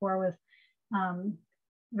showed before with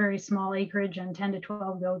very small acreage and 10 to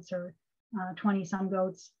 12 goats or 20 some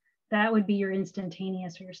goats, that would be your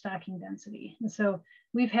instantaneous or your stocking density. And so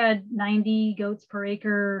we've had 90 goats per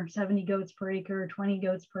acre, 70 goats per acre, 20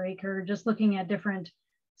 goats per acre, just looking at different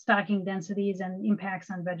stocking densities and impacts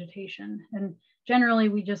on vegetation. And generally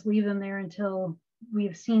we just leave them there until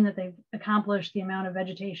we've seen that they've accomplished the amount of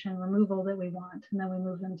vegetation removal that we want, and then we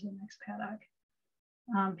move them to the next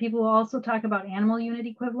paddock. People will also talk about animal unit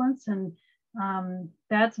equivalents, and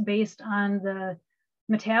that's based on the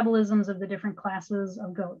metabolisms of the different classes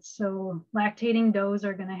of goats. So lactating does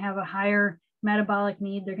are going to have a higher metabolic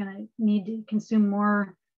need. They're going to need to consume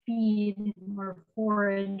more feed, more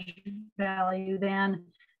forage value than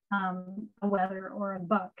a wether or a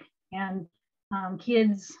buck. And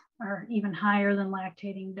kids are even higher than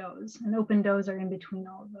lactating does, and open does are in between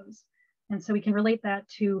all of those. And so we can relate that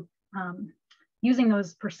to using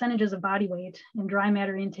those percentages of body weight and dry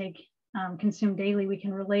matter intake consumed daily. We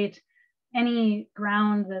can relate any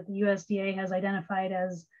ground that the USDA has identified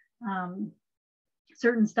as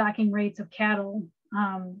certain stocking rates of cattle.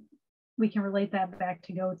 We can relate that back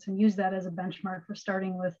to goats and use that as a benchmark for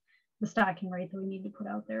starting with the stocking rate that we need to put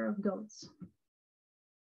out there of goats.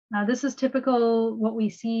 This is typical what we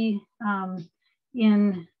see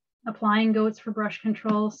in applying goats for brush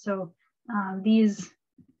control. So these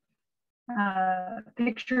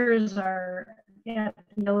pictures are at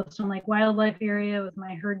the Yellowstone Lake Wildlife Area with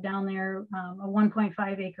my herd down there, a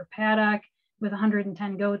 1.5 acre paddock with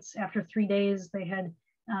 110 goats. After 3 days, they had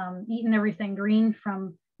eaten everything green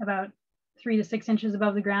from about 3 to 6 inches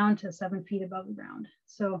above the ground to 7 feet above the ground.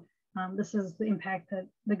 So this is the impact that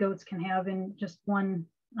the goats can have in just one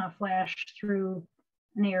flash through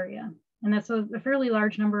an area. And that's a fairly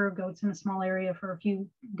large number of goats in a small area for a few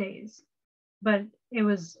days. But it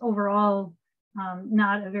was overall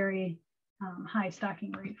not a very high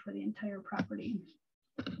stocking rate for the entire property.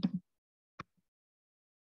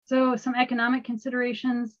 So some economic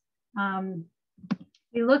considerations.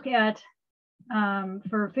 We look at,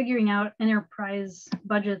 for figuring out enterprise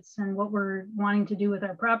budgets and what we're wanting to do with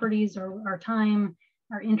our properties or our time,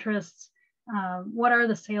 our interests, what are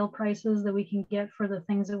the sale prices that we can get for the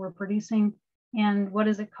things that we're producing, and what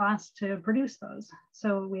does it cost to produce those?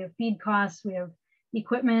 So we have feed costs, we have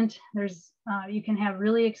equipment. There's you can have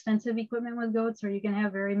really extensive equipment with goats, or you can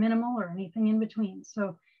have very minimal or anything in between.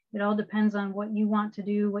 So it all depends on what you want to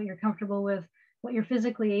do, what you're comfortable with, what you're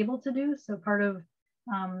physically able to do. So part of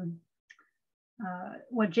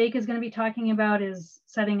what Jake is going to be talking about is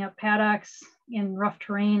setting up paddocks in rough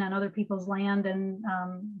terrain on other people's land and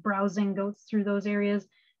browsing goats through those areas.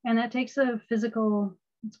 And that takes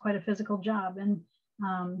it's quite a physical job. And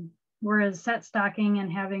whereas set stocking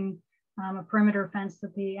and having a perimeter fence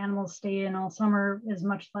that the animals stay in all summer is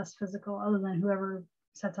much less physical, other than whoever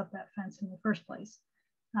sets up that fence in the first place.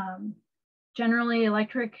 Generally,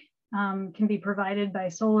 electric can be provided by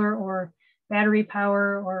solar or battery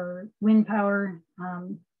power or wind power.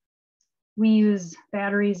 We use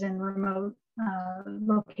batteries in remote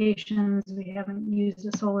locations. We haven't used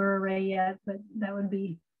a solar array yet, but that would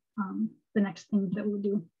be the next thing that we would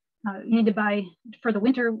do. You need to buy, for the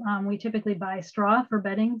winter, we typically buy straw for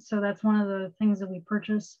bedding. So that's one of the things that we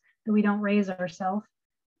purchase that we don't raise ourselves.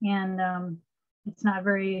 And it's not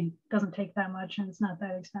doesn't take that much, and it's not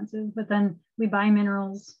that expensive. But then we buy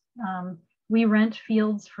minerals. We rent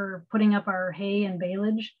fields for putting up our hay and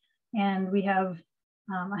baleage, and we have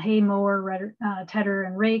a hay mower, tedder,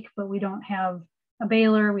 and rake, but we don't have a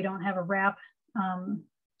baler. We don't have a wrapper,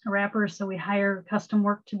 so we hire custom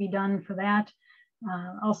work to be done for that.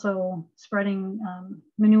 Also spreading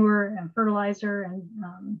manure and fertilizer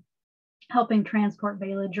and helping transport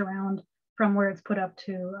baleage around from where it's put up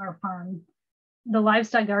to our farm. The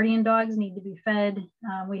livestock guardian dogs need to be fed.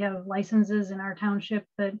 We have licenses in our township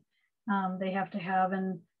that they have to have,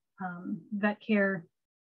 and vet care.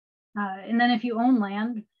 And then if you own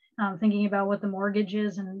land, thinking about what the mortgage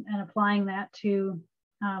is and applying that to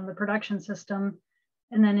the production system,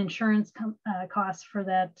 and then insurance costs for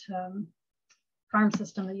that farm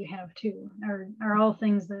system that you have too, are all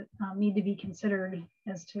things that need to be considered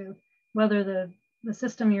as to whether the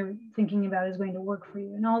system you're thinking about is going to work for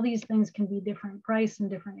you. And all these things can be different price in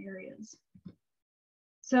different areas.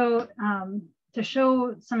 So to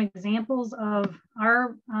show some examples of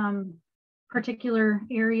our particular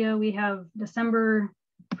area, we have December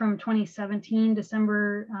from 2017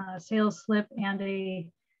 December sales slip and a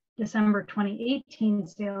December 2018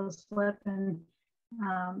 sales slip. And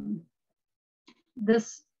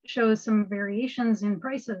this shows some variations in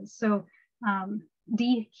prices. So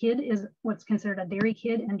D kid is what's considered a dairy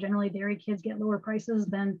kid, and generally dairy kids get lower prices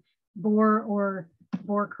than boar or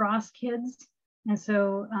boar cross kids. And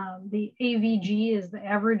so the AVG is the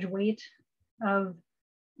average weight of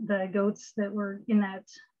the goats that were in that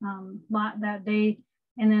lot that day.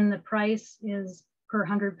 And then the price is per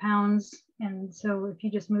 100 pounds. And so if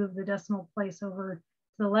you just move the decimal place over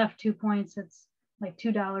to the left 2 points, it's like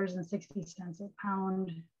 $2.60 a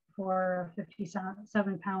pound for a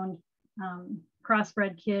 57 pound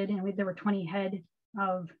crossbred kid. And there were 20 head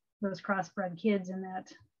of those crossbred kids in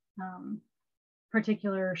that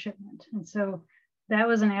particular shipment. And so that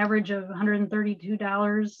was an average of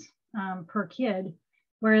 $132 per kid,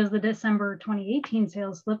 whereas the December 2018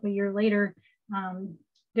 sales slip a year later,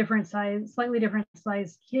 different size, slightly different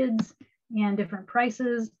size kids and different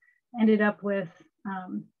prices, ended up with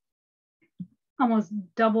almost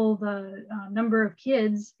double the number of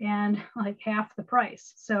kids and like half the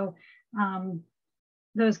price. So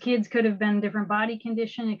those kids could have been different body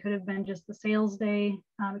condition. It could have been just the sales day.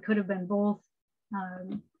 It could have been both.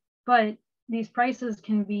 But these prices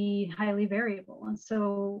can be highly variable. And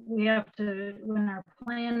so we have to, when our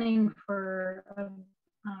planning for a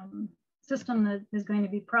system that is going to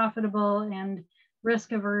be profitable and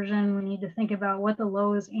risk aversion, we need to think about what the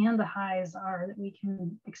lows and the highs are that we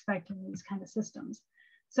can expect in these kind of systems.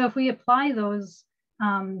 So if we apply those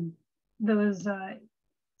those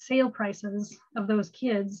sale prices of those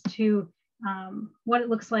kids to what it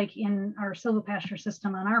looks like in our silvopasture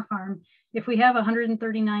system on our farm. If we have a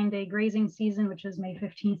 139-day grazing season, which is May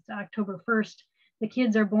 15th to October 1st, the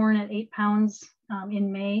kids are born at 8 pounds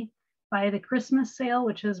in May. By the Christmas sale,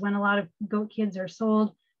 which is when a lot of goat kids are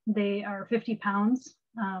sold, they are 50 pounds.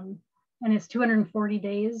 And it's 240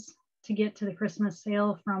 days to get to the Christmas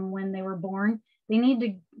sale from when they were born. They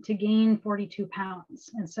need to gain 42 pounds.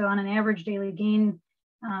 And so on an average daily gain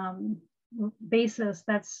basis,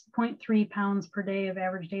 that's 0.3 pounds per day of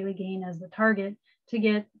average daily gain as the target to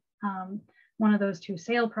get one of those two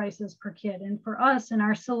sale prices per kid. And for us in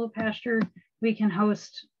our silvopasture, we can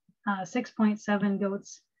host 6.7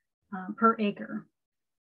 goats per acre.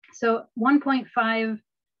 So 1.5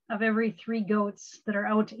 of every 3 goats that are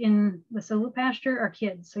out in the silvopasture are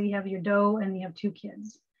kids. So you have your doe and you have 2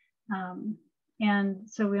 kids. And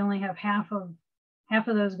so we only have half of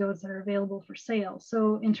those goats that are available for sale.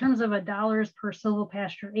 So in terms of dollars per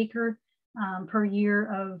silvopasture acre per year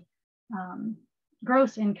of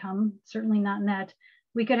gross income, certainly not net,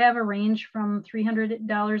 we could have a range from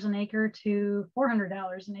 $300 an acre to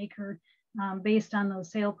 $400 an acre based on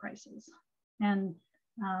those sale prices. And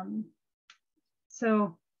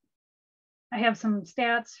so I have some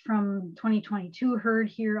stats from 2022 herd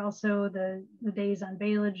here, also the days on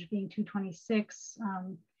baleage being 226.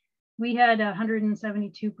 We had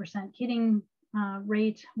 172% kidding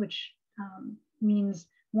rate, which means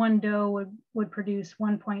one doe would produce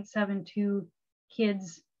 1.72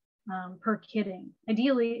 kids per kidding.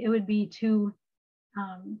 Ideally, it would be 200%,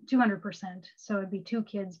 so it'd be 2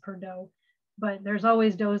 kids per doe. But there's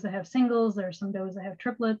always does that have singles, there's some does that have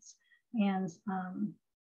triplets, and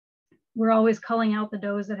we're always culling out the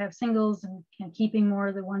does that have singles and keeping more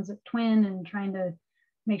of the ones that twin and trying to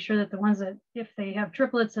make sure that the ones that, if they have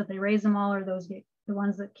triplets, that they raise them all, or those get, the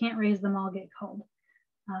ones that can't raise them all get culled.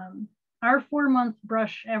 Our 4-month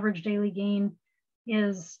brush average daily gain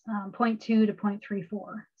is 0.2 to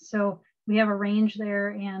 0.34. So we have a range there,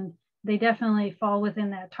 and they definitely fall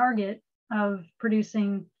within that target of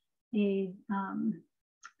producing a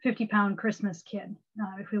 50-pound Christmas kid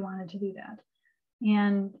if we wanted to do that.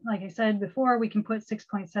 And like I said before, we can put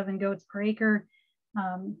 6.7 goats per acre.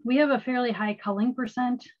 We have a fairly high culling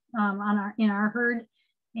percent in our herd,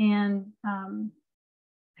 and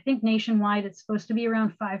I think nationwide it's supposed to be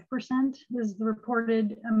around 5% is the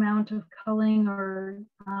reported amount of culling or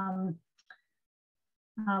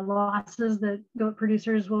losses that goat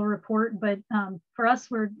producers will report. But for us,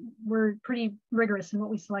 we're pretty rigorous in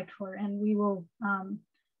what we select for, and we will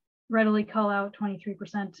readily cull out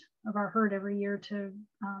 23% of our herd every year to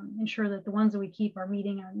ensure that the ones that we keep are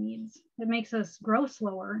meeting our needs. It makes us grow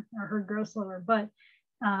slower, our herd grow slower, but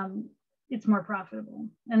it's more profitable.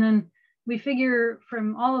 And then we figure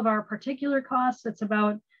from all of our particular costs, it's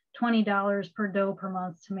about $20 per doe per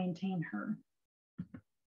month to maintain her.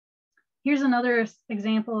 Here's another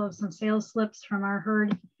example of some sales slips from our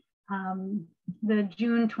herd. The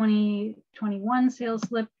June 2021 sales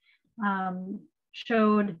slip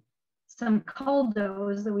showed some cull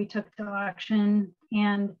does that we took to auction,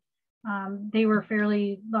 and they were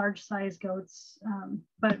fairly large size goats,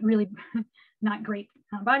 but really not great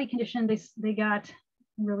body condition. They got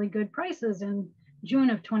really good prices in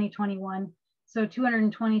June of 2021. So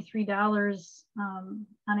 $223 on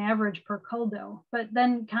average per cull doe. But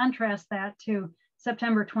then contrast that to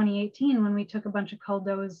September 2018 when we took a bunch of cull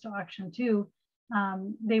does to auction too.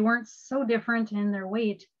 They weren't so different in their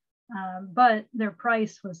weight, but their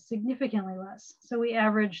price was significantly less. So we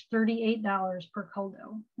averaged $38 per cull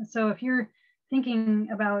doe. And so if you're thinking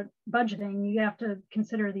about budgeting, you have to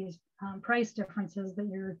consider these price differences that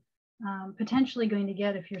you're potentially going to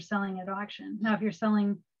get if you're selling at auction. Now, if you're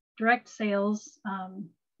selling direct sales,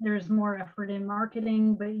 there's more effort in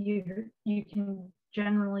marketing, but you can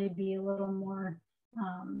generally be a little more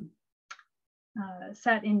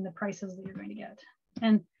set in the prices that you're going to get.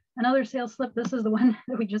 And another sales slip, this is the one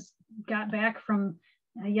that we just got back from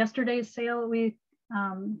yesterday's sale.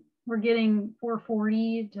 We're getting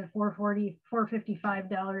 $4.40 to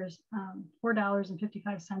 $4.55,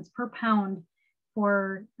 $4.55 per pound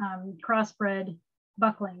for crossbred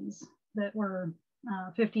bucklings that were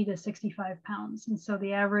 50 to 65 pounds. And so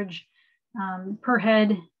the average per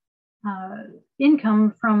head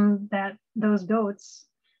income from those goats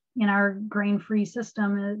in our grain-free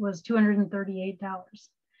system, it was $238.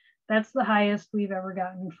 That's the highest we've ever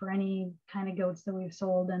gotten for any kind of goats that we've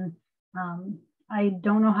sold. And I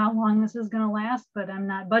don't know how long this is going to last, but I'm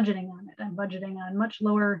not budgeting on it. I'm budgeting on much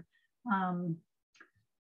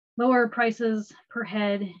lower prices per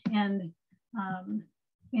head. And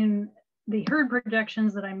in the herd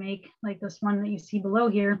projections that I make, like this one that you see below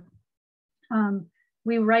here,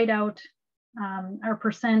 we write out our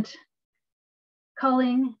percent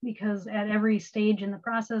culling, because at every stage in the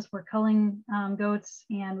process we're culling goats,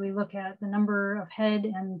 and we look at the number of head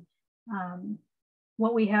and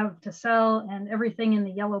what we have to sell, and everything in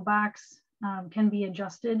the yellow box can be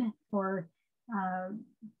adjusted for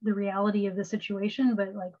the reality of the situation.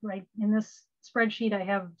 But like right in this spreadsheet, I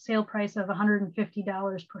have sale price of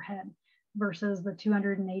 $150 per head versus the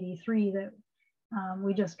 283 that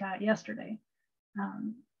we just got yesterday.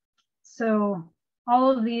 So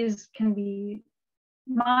all of these can be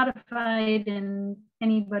modified, and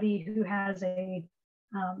anybody who has a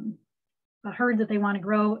herd that they want to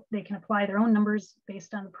grow, they can apply their own numbers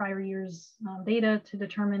based on the prior year's data to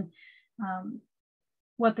determine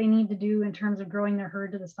what they need to do in terms of growing their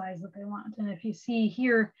herd to the size that they want. And if you see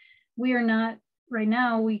here, we are not, right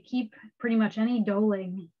now, we keep pretty much any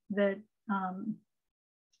doeling that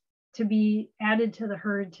to be added to the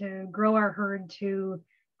herd to grow our herd to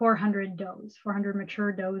 400 does, 400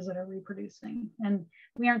 mature does that are reproducing. And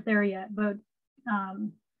we aren't there yet, but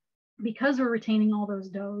because we're retaining all those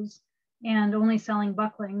does and only selling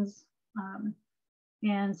bucklings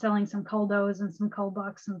and selling some cull does and some cull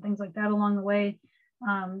bucks and things like that along the way,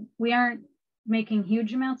 we aren't making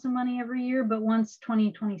huge amounts of money every year. But once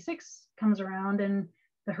 2026 comes around and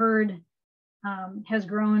the herd has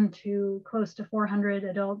grown to close to 400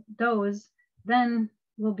 adult does, then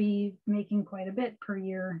we'll be making quite a bit per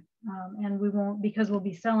year, and we won't, because we'll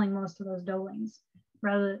be selling most of those doelings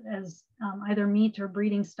rather as either meat or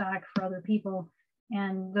breeding stock for other people,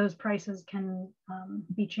 and those prices can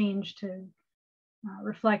be changed to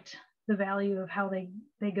reflect the value of how they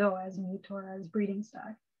go as meat or as breeding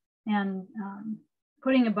stock. And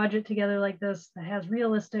putting a budget together like this that has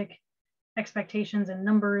realistic expectations and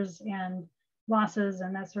numbers and losses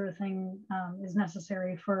and that sort of thing is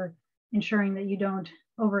necessary for ensuring that you don't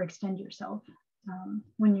overextend yourself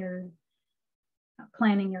when you're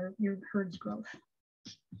planning your herd's growth.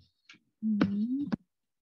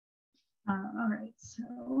 All right,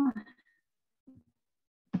 so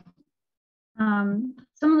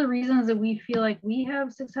some of the reasons that we feel like we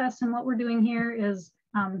have success in what we're doing here is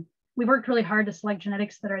we've worked really hard to select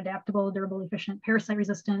genetics that are adaptable, durable, efficient, parasite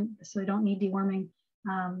resistant, so they don't need deworming.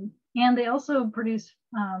 And they also produce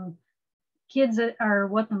kids that are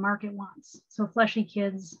what the market wants. So fleshy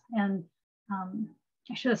kids, and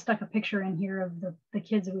I should have stuck a picture in here of the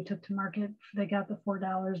kids that we took to market. They got the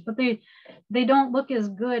 $4, but they don't look as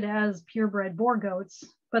good as purebred boar goats,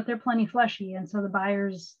 but they're plenty fleshy. And so the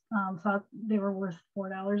buyers thought they were worth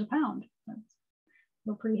 $4 a pound.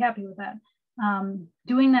 We're pretty happy with that.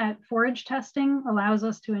 Doing that forage testing allows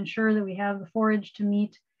us to ensure that we have the forage to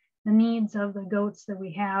meet the needs of the goats that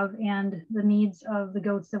we have and the needs of the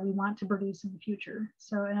goats that we want to produce in the future.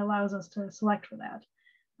 So it allows us to select for that.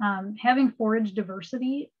 Having forage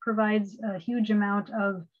diversity provides a huge amount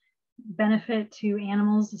of benefit to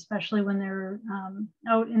animals, especially when they're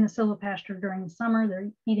out in the silvopasture during the summer.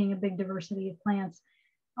 They're eating a big diversity of plants.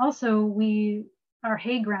 Also, our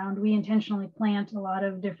hay ground, we intentionally plant a lot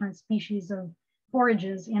of different species of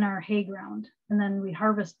forages in our hay ground, and then we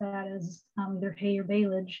harvest that as either hay or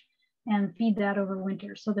baleage and feed that over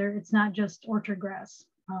winter. So it's not just orchard grass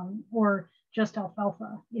or just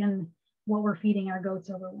alfalfa in what we're feeding our goats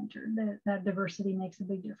over winter. That diversity makes a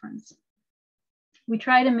big difference. We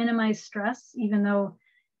try to minimize stress, even though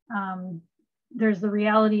there's the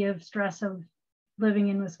reality of stress of living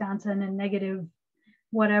in Wisconsin and negative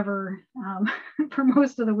whatever for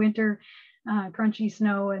most of the winter, crunchy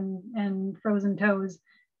snow and frozen toes.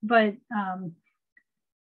 But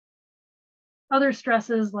other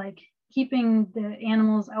stresses like keeping the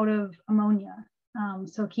animals out of ammonia.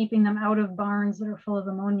 So keeping them out of barns that are full of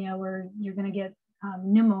ammonia, where you're going to get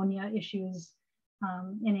pneumonia issues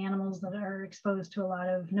in animals that are exposed to a lot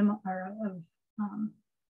of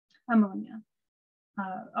ammonia.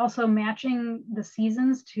 Also matching the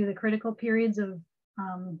seasons to the critical periods of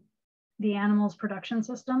the animal's production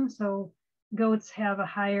system. So goats have a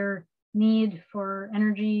higher need for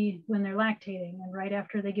energy when they're lactating, and right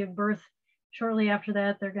after they give birth, shortly after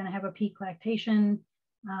that, they're going to have a peak lactation,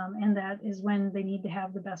 and that is when they need to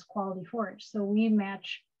have the best quality forage. So we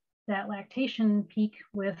match that lactation peak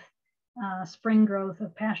with spring growth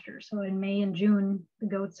of pasture. So in May and June, the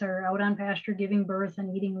goats are out on pasture giving birth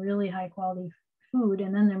and eating really high quality food,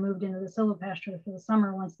 and then they're moved into the silvopasture for the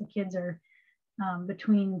summer once the kids are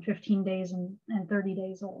between 15 days and 30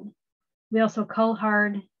 days old. We also cull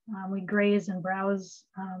hard. We graze and browse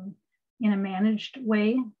in a managed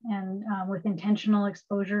way and with intentional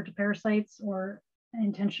exposure to parasites or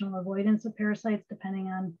intentional avoidance of parasites, depending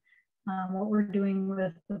on what we're doing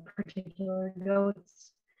with the particular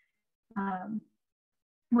goats.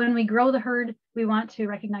 When we grow the herd, we want to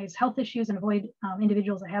recognize health issues and avoid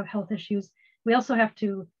individuals that have health issues. We also have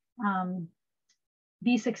to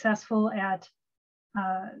be successful at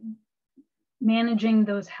managing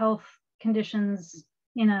those health conditions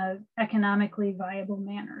in an economically viable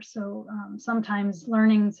manner. So sometimes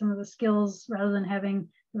learning some of the skills rather than having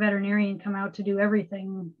the veterinarian come out to do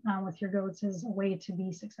everything with your goats is a way to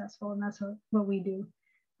be successful, and that's what we do.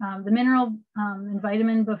 The mineral and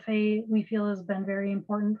vitamin buffet we feel has been very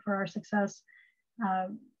important for our success.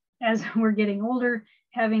 As we're getting older,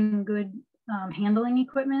 having good handling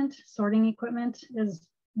equipment, sorting equipment is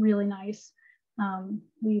really nice.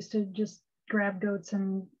 We used to just grab goats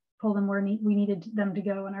and pull them where we needed them to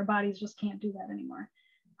go, and our bodies just can't do that anymore.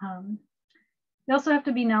 You also have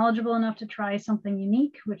to be knowledgeable enough to try something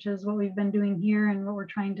unique, which is what we've been doing here and what we're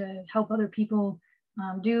trying to help other people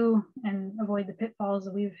do and avoid the pitfalls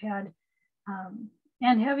that we've had.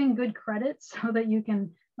 And having good credit so that you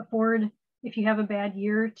can afford, if you have a bad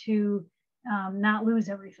year, to not lose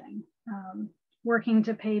everything. Working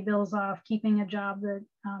to pay bills off, keeping a job that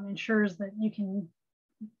ensures that you can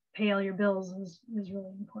pay all your bills is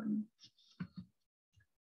really important.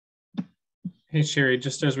 Hey, Cherrie,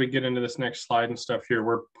 just as we get into this next slide and stuff here,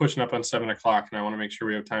 we're pushing up on 7 o'clock, and I want to make sure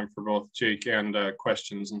we have time for both Jake and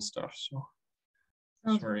questions and stuff. So,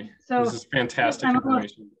 sorry. So this is fantastic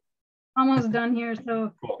information. Almost done here.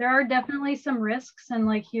 So cool. There are definitely some risks, and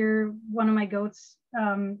like here, one of my goats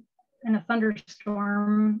in a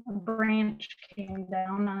thunderstorm, a branch came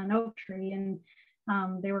down on an oak tree, and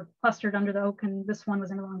they were clustered under the oak, and this one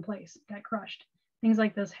was in the wrong place, got crushed. Things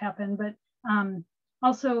like this happen, but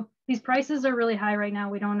also these prices are really high right now.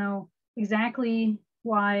 We don't know exactly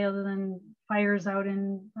why, other than fires out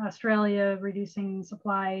in Australia reducing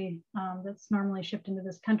supply that's normally shipped into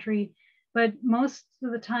this country. But most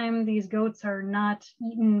of the time, these goats are not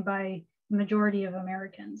eaten by the majority of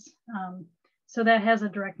Americans. So that has a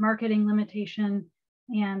direct marketing limitation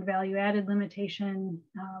and value-added limitation.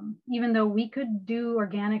 Even though we could do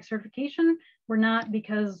organic certification, we're not,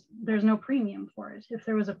 because there's no premium for it. If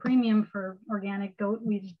there was a premium for organic goat,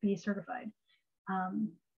 we'd be certified.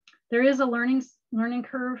 There is a learning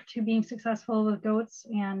curve to being successful with goats,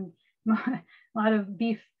 and a lot of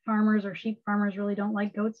beef farmers or sheep farmers really don't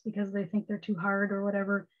like goats because they think they're too hard or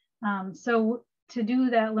whatever. So to do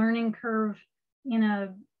that learning curve in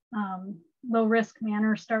a low risk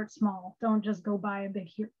manner, start small. Don't just go buy a big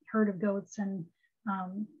herd of goats, and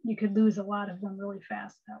you could lose a lot of them really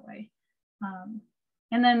fast that way.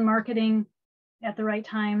 And then marketing at the right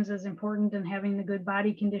times is important, and having the good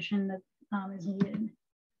body condition that is needed.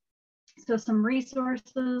 So some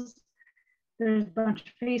resources. There's a bunch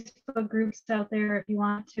of Facebook groups out there if you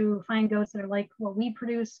want to find goats that are like what we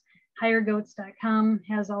produce. Hiregoats.com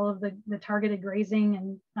has all of the targeted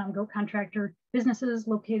grazing and goat contractor businesses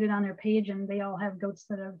located on their page, and they all have goats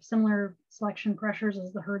that have similar selection pressures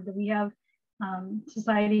as the herd that we have.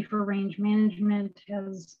 Society for Range Management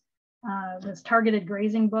has this targeted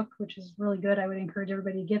grazing book, which is really good. I would encourage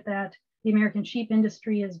everybody to get that. The American Sheep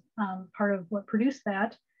Industry is part of what produced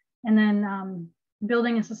that. And then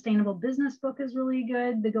Building a Sustainable Business book is really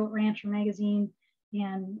good. The Goat Rancher magazine,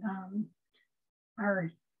 and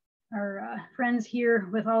our friends here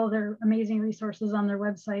with all of their amazing resources on their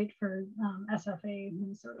website for SFA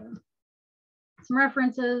Minnesota. Some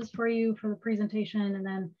references for you for the presentation, and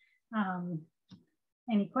then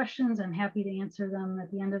any questions, I'm happy to answer them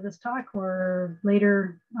at the end of this talk or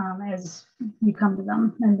later as you come to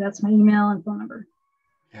them. And that's my email and phone number.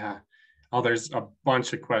 Yeah. Oh, there's a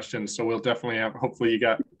bunch of questions, so we'll definitely have, hopefully you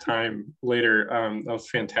got time later. That was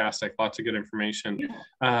fantastic, lots of good information.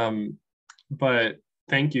 But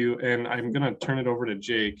thank you, and I'm gonna turn it over to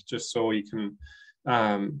Jake just so you can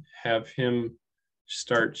have him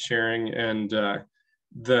start sharing. And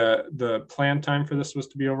the planned time for this was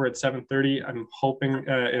to be over at 7:30. I'm hoping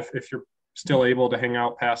if you're still able to hang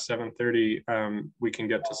out past 7:30, we can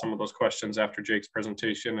get to some of those questions after Jake's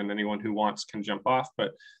presentation, and anyone who wants can jump off,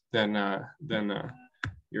 but then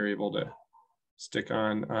you're able to stick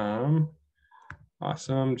on.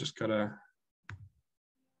 Awesome, just gotta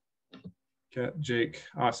get Jake.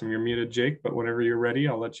 Awesome, you're muted, Jake, but whenever you're ready,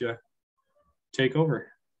 I'll let you take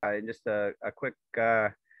over. Just a quick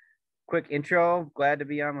intro. Glad to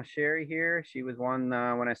be on with Cherrie here. She was one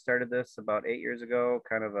when I started this about 8 years ago,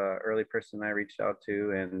 kind of an early person I reached out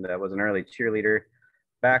to, and was an early cheerleader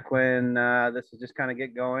back when this was just kind of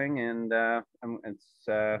get going, and it's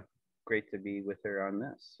great to be with her on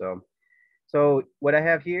this. So what I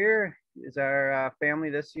have here is our family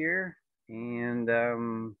this year, And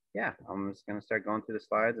yeah, I'm just gonna start going through the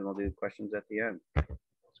slides and we'll do questions at the end.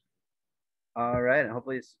 All right, and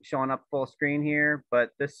hopefully it's showing up full screen here,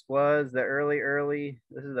 but this was the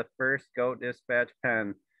this is the first goat dispatch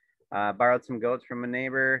pen. Borrowed some goats from a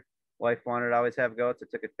neighbor. Wife wanted to always have goats. I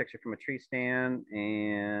took a picture from a tree stand,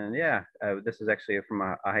 and yeah, this is actually from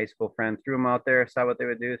a high school friend. Threw them out there, saw what they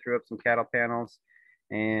would do, threw up some cattle panels,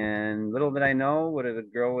 and little did I know what it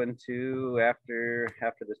would grow into after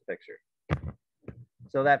this picture.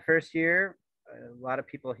 So that first year, a lot of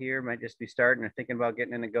people here might just be starting or thinking about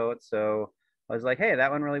getting into goats. So I was like, hey,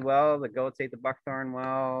 that went really well. The goats ate the buckthorn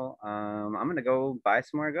well. I'm going to go buy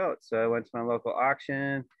some more goats. So I went to my local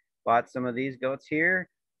auction, bought some of these goats here,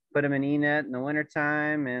 put them in e-net in the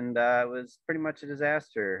wintertime, and it was pretty much a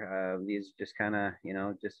disaster. These just kind of, you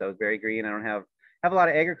know, just I was very green. I don't have a lot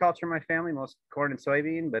of agriculture in my family, most corn and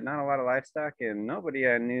soybean, but not a lot of livestock, and nobody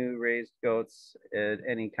I knew raised goats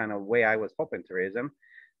any kind of way I was hoping to raise them.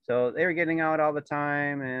 So they were getting out all the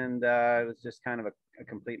time, and it was just kind of a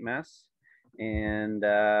complete mess. And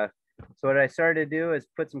so what I started to do is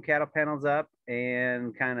put some cattle panels up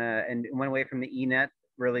and went away from the e-net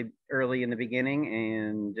really early in the beginning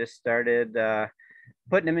and just started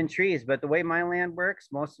putting them in trees. But the way my land works,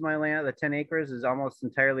 most of my land, the 10 acres, is almost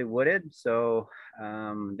entirely wooded. So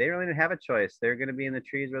they really didn't have a choice. They're going to be in the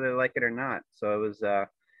trees whether they like it or not. So it was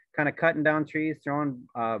kind of cutting down trees, throwing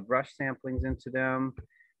brush samplings into them.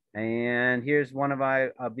 And here's one of my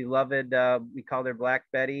beloved, we called her Black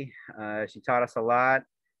Betty. She taught us a lot.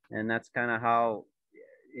 And that's kind of how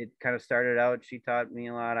it kind of started out. She taught me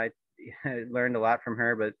a lot. I learned a lot from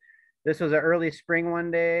her, but this was an early spring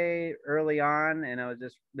one day early on. And I was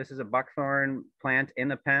this is a buckthorn plant in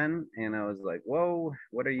the pen. And I was like, whoa,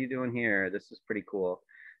 what are you doing here? This is pretty cool.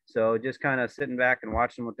 So just kind of sitting back and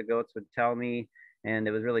watching what the goats would tell me. And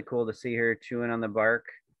it was really cool to see her chewing on the bark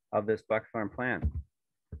of this buckthorn plant.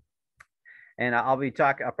 And I'll probably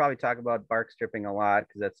talk about bark stripping a lot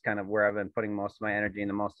because that's kind of where I've been putting most of my energy and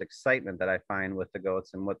the most excitement that I find with the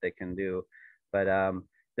goats and what they can do. But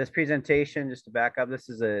this presentation, just to back up, this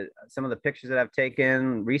is some of the pictures that I've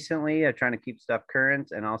taken recently. I'm trying to keep stuff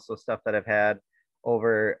current and also stuff that I've had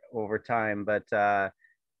over time. But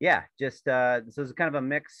yeah, just this is kind of a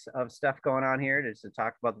mix of stuff going on here just to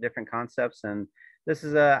talk about the different concepts. And this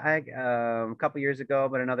is a couple years ago,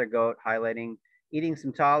 but another goat highlighting eating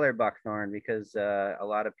some taller buckthorn because a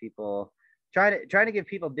lot of people trying to give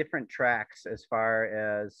people different tracks as far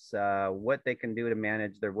as what they can do to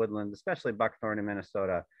manage their woodlands, especially buckthorn in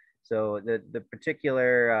Minnesota. So the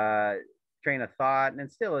particular train of thought, and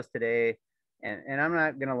it still is today, and I'm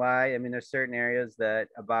not gonna lie, I mean, there's certain areas that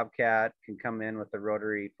a bobcat can come in with a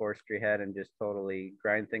rotary forestry head and just totally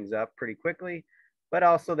grind things up pretty quickly, but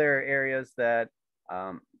also there are areas that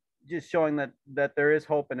just showing that there is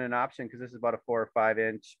hope and an option, because this is about a 4 or 5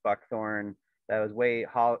 inch buckthorn that was way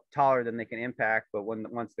taller than they can impact. But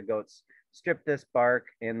once the goats strip this bark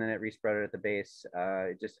and then it respread it at the base,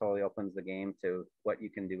 it just totally opens the game to what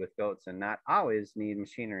you can do with goats and not always need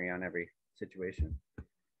machinery on every situation.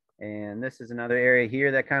 And this is another area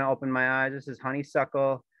here that kind of opened my eyes. This is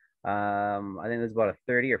honeysuckle. I think there's about a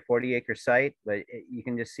 30 or 40 acre site, but you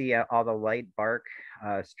can just see all the light bark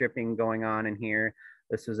stripping going on in here.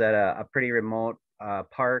 This was at a pretty remote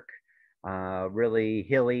park, really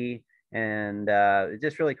hilly, and it's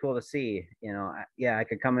just really cool to see. You know, yeah, I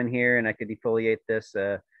could come in here and I could defoliate this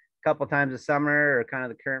a couple times a summer or kind of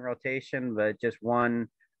the current rotation, but just one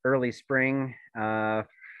early spring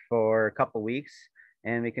for a couple weeks,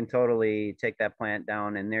 and we can totally take that plant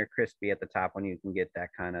down, and they're crispy at the top when you can get that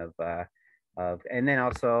kind of and then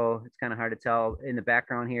also it's kind of hard to tell in the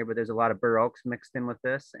background here, but there's a lot of bur oaks mixed in with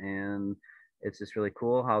this, and it's just really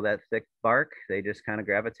cool how that thick bark, they just kind of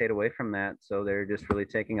gravitate away from that. So they're just really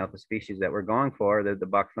taking out the species that we're going for, the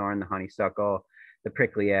buckthorn, the honeysuckle, the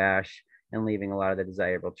prickly ash, and leaving a lot of the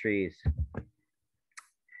desirable trees.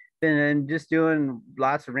 Then just doing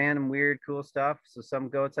lots of random, weird, cool stuff. So some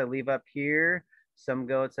goats I leave up here. Some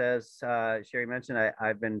goats, as Cherrie mentioned,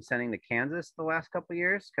 I've been sending to Kansas the last couple of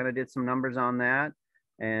years, kind of did some numbers on that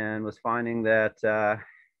and was finding that,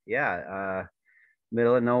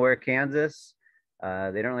 middle of nowhere, Kansas.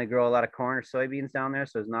 They don't really grow a lot of corn or soybeans down there,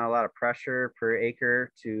 so there's not a lot of pressure per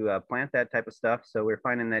acre to plant that type of stuff. So we're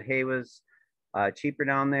finding that hay was cheaper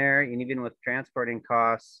down there, and even with transporting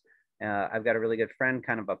costs, I've got a really good friend,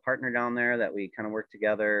 kind of a partner down there that we kind of work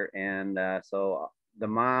together. And so the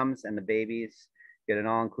moms and the babies get an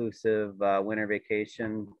all-inclusive winter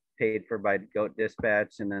vacation paid for by Goat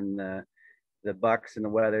Dispatch, and then the bucks and the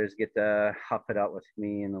weathers get to huff it out with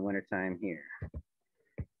me in the wintertime here.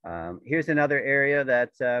 Here's another area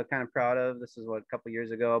that kind of proud of. This is what, a couple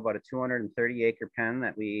years ago, about a 230-acre pen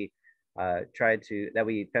that we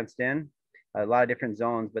we fenced in. A lot of different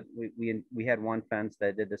zones, but we had one fence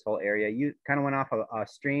that did this whole area. You kind of went off a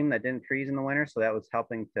stream that didn't freeze in the winter, so that was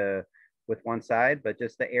helping to with one side, but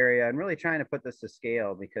just the area, and really trying to put this to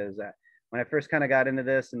scale, because when I first kind of got into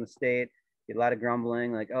this in the state, a lot of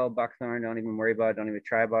grumbling, like, oh, buckthorn, don't even worry about it, don't even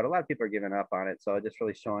try about it. A lot of people are giving up on it. So just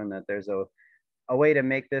really showing that there's a way to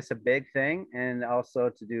make this a big thing, and also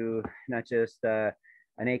to do not just an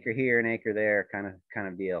acre here, an acre there kind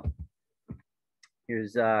of deal.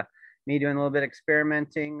 Here's me doing a little bit of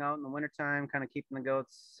experimenting out in the wintertime, kind of keeping the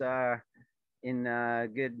goats in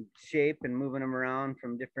good shape and moving them around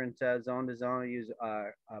from different zone to zone. I use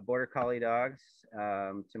border collie dogs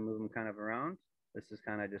to move them kind of around. This is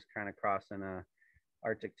kind of crossing a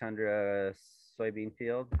Arctic tundra soybean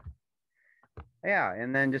field. Yeah,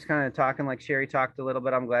 and then just kind of talking like Cherrie talked a little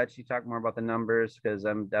bit. I'm glad she talked more about the numbers, because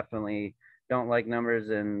I'm definitely don't like numbers,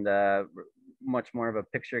 and much more of a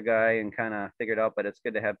picture guy and kind of figured out, but it's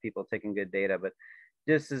good to have people taking good data. But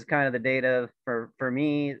this is kind of the data for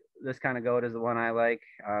me. This kind of goat is the one I like.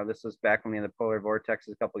 This was back when we had the polar vortex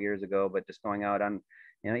a couple years ago, but just going out on,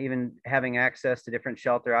 even having access to different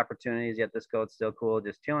shelter opportunities, yet this goat's still cool,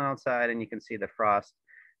 just chilling outside, and you can see the frost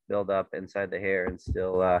build up inside the hair, and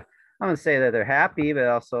still, I'm gonna say that they're happy, but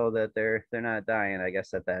also that they're not dying, I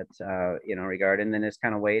guess, at that, regard. And then just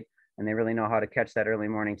kind of wait, and they really know how to catch that early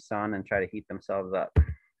morning sun and try to heat themselves up.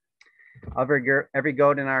 Every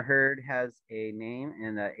goat in our herd has a name,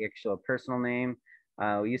 and an actual personal name.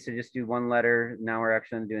 We used to just do one letter. Now we're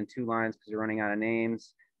actually doing 2 lines because we're running out of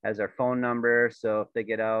names. As our phone number, so if they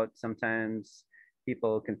get out, sometimes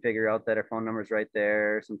people can figure out that our phone number is right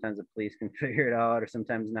there. Sometimes the police can figure it out, or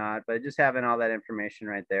sometimes not. But just having all that information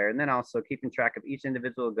right there, and then also keeping track of each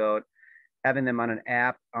individual goat, having them on an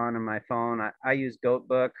app on my phone. I use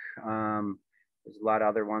Goatbook. There's a lot of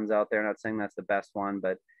other ones out there. I'm not saying that's the best one,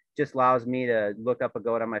 but just allows me to look up a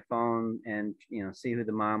goat on my phone and see who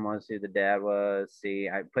the mom was, who the dad was.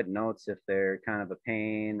 I put notes if they're kind of a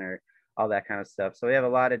pain, or all that kind of stuff. So we have a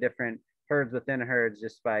lot of different herds within herds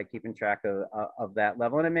just by keeping track of that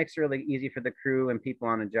level. And it makes it really easy for the crew and people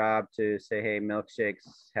on the job to say, hey,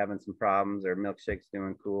 Milkshake's having some problems, or Milkshake's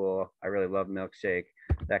doing cool. I really love Milkshake,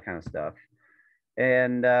 that kind of stuff.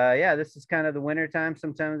 And yeah, this is kind of the winter time.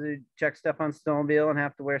 Sometimes we check stuff on snowmobile and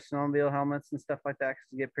have to wear snowmobile helmets and stuff like that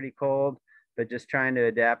because it get pretty cold, but just trying to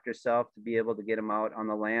adapt yourself to be able to get them out on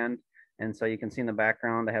the land. And so you can see in the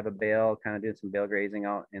background, I have a bale, kind of doing some bale grazing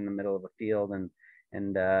out in the middle of a field, and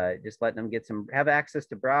just letting them have access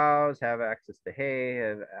to browse, have access to hay,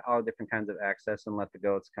 have all different kinds of access, and let the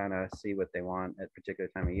goats kind of see what they want at a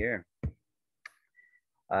particular time of year.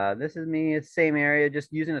 This is me, it's the same area,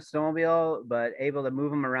 just using a snowmobile, but able to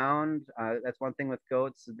move them around. That's one thing with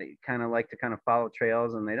goats. They kind of like to kind of follow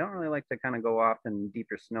trails, and they don't really like to kind of go off in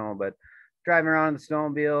deeper snow, but driving around the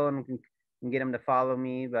snowmobile and get them to follow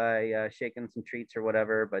me by shaking some treats or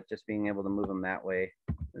whatever, but just being able to move them that way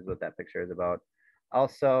is what that picture is about.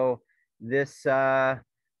 Also, this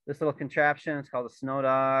little contraption, it's called a snow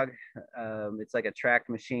dog. It's like a track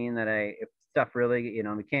machine that if stuff really,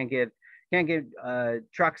 we can't get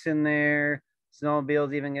trucks in there,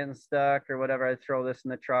 snowmobiles even getting stuck or whatever, I throw this in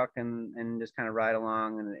the truck and just kind of ride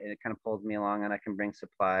along, and it kind of pulls me along, and I can bring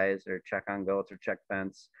supplies or check on goats or check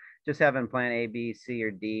fence. Just having plan A, B, C,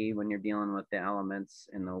 or D when you're dealing with the elements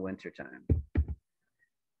in the winter time.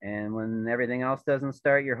 And when everything else doesn't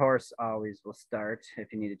start, your horse always will start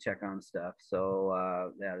if you need to check on stuff.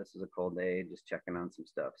 So yeah, this is a cold day, just checking on some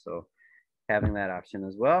stuff. So having that option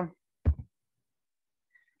as well.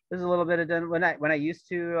 This is a little bit of when I used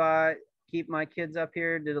to keep my kids up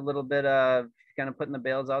here, did a little bit of kind of putting the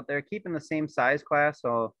bales out there, keeping the same size class.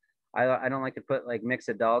 So I don't like to put like mixed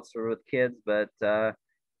adults or with kids, but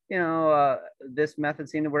this method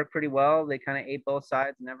seemed to work pretty well. They kind of ate both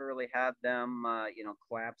sides, never really had them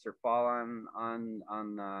collapse or fall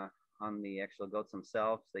on the actual goats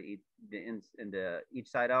themselves. They eat into each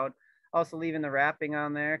side out. Also leaving the wrapping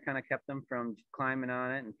on there kind of kept them from climbing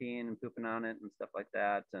on it and peeing and pooping on it and stuff like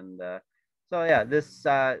that. And so yeah, this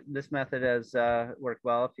method has worked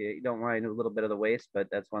well if you don't mind a little bit of the waste, but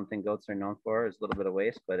that's one thing goats are known for, is a little bit of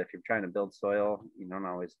waste. But if you're trying to build soil, you don't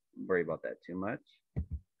always worry about that too much.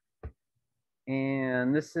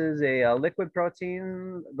 And this is a liquid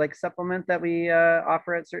protein like supplement that we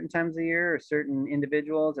offer at certain times of the year, or certain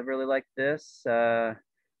individuals have really liked this.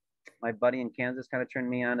 My buddy in Kansas kind of turned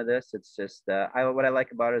me onto this. It's just what I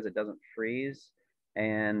like about it is it doesn't freeze,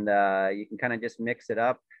 and you can kind of just mix it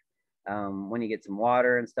up when you get some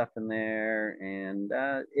water and stuff in there. And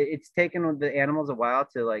it's taken the animals a while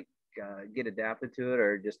to like get adapted to it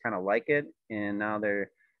or just kind of like it. And now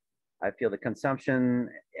I feel the consumption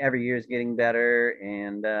every year is getting better.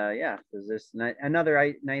 And yeah, there's this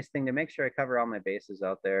another nice thing to make sure I cover all my bases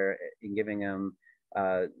out there in giving them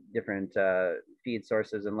different feed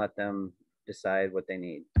sources and let them decide what they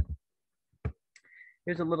need.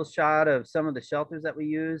 Here's a little shot of some of the shelters that we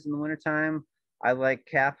use in the wintertime. I like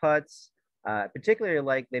calf huts. Particularly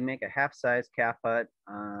like they make a half-size calf hut.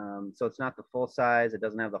 So it's not the full size. It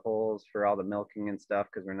doesn't have the holes for all the milking and stuff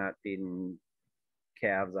because we're not feeding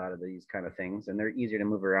calves out of these kind of things. And they're easier to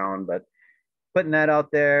move around, but putting that out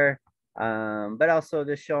there. But also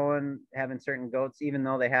just showing, having certain goats, even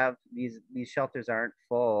though they have these shelters aren't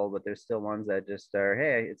full, but there's still ones that just are,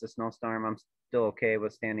 hey, it's a snowstorm. I'm still okay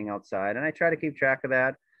with standing outside. And I try to keep track of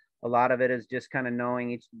that. A lot of it is just kind of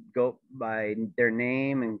knowing each goat by their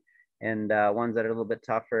name and ones that are a little bit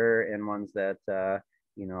tougher and ones that,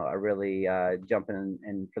 you know, are really jumping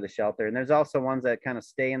in for the shelter. And there's also ones that kind of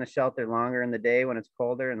stay in the shelter longer in the day when it's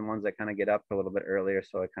colder and the ones that kind of get up a little bit earlier.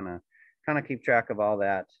 So I kind of keep track of all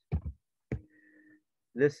that.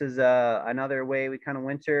 This is another way we kind of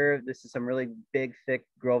winter. This is some really big, thick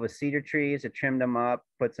grove of cedar trees. I trimmed them up,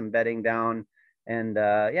 put some bedding down. And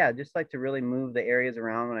yeah, just like to really move the areas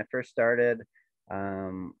around. When I first started,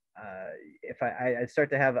 if I start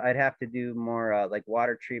to have, I'd have to do more like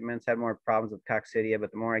water treatments, had more problems with coccidia,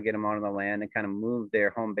 but the more I get them out on the land and kind of move their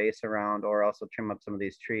home base around or also trim up some of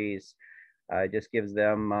these trees, it just gives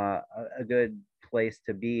them a good place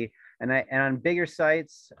to be. And on bigger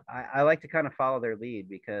sites, I like to kind of follow their lead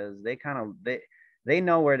because they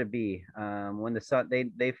know where to be. When the sun,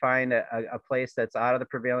 they find a place that's out of the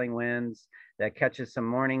prevailing winds, that catches some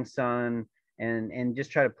morning sun, and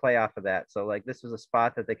just try to play off of that. So like this was a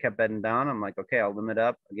spot that they kept bedding down. I'm like, okay, I'll limit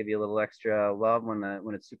up. I'll give you a little extra love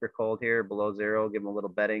when it's super cold here, below zero, give them a little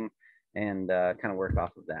bedding and kind of work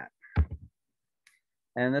off of that.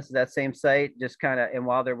 And this is that same site, just kind of, and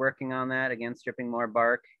while they're working on that, again, stripping more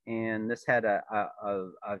bark. And this had a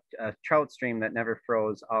trout stream that never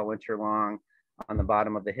froze all winter long on the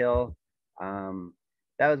bottom of the hill.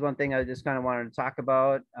 That was one thing I just kind of wanted to talk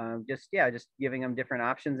about. Just giving them different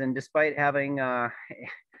options. And despite having, I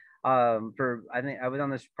think I was on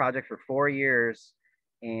this project for 4 years,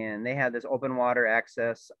 and they had this open water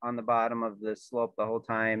access on the bottom of the slope the whole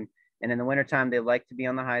time. And in the wintertime, they like to be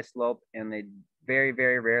on the high slope, and they very,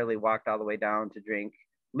 very rarely walked all the way down to drink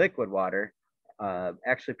liquid water,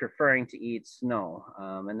 actually preferring to eat snow.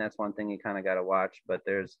 And that's one thing you kind of got to watch. But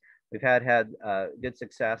we've had good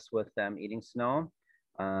success with them eating snow.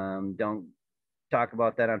 Don't talk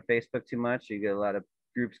about that on Facebook too much. You get a lot of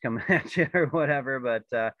groups coming at you or whatever,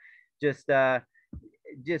 but just got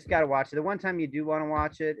to watch it. The one time you do want to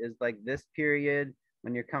watch it is like this period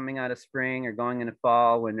when you're coming out of spring or going into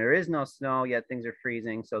fall, when there is no snow yet, things are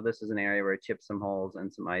freezing. So this is an area where I chip some holes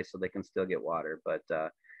and some ice so they can still get water. But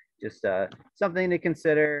just something to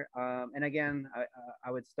consider. And again, I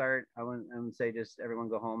would say just everyone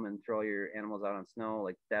go home and throw your animals out on snow.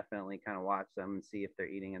 Like definitely kind of watch them and see if they're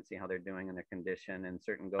eating and see how they're doing in their condition. And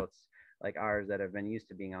certain goats like ours that have been used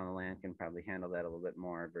to being on the land can probably handle that a little bit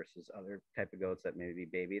more versus other type of goats that maybe be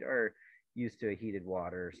babied or used to a heated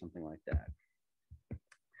water or something like that.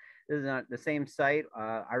 This is not the same site.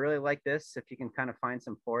 I really like this. If you can kind of find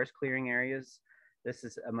some forest clearing areas, this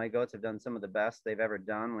is my goats have done some of the best they've ever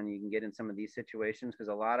done when you can get in some of these situations, because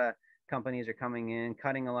a lot of companies are coming in,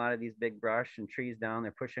 cutting a lot of these big brush and trees down.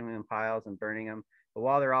 They're pushing them in piles and burning them. But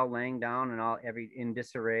while they're all laying down and in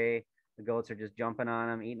disarray, the goats are just jumping on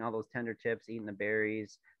them, eating all those tender tips, eating the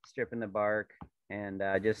berries, stripping the bark, and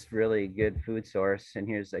just really good food source. And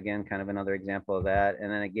here's again kind of another example of that. And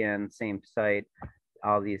then again, same site.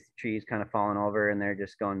 All these trees kind of falling over, and they're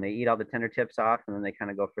just going, they eat all the tender tips off, and then they kind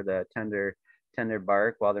of go for the tender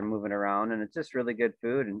bark while they're moving around. And it's just really good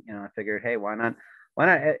food. And, I figured, hey, why not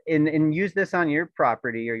and use this on your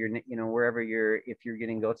property or your, wherever if you're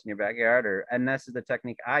getting goats in your backyard, and this is the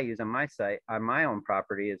technique I use on my site, on my own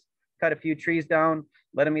property, is cut a few trees down,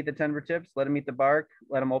 let them eat the tender tips, let them eat the bark,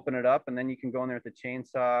 let them open it up. And then you can go in there with the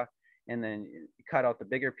chainsaw and then cut out the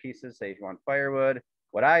bigger pieces. Say if you want firewood.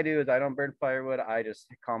 What I do is I don't burn firewood. I just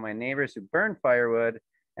call my neighbors who burn firewood,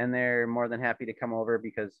 and they're more than happy to come over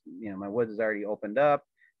because, my woods is already opened up.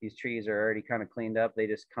 These trees are already kind of cleaned up. They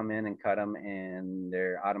just come in and cut them, and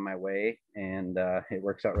they're out of my way, and it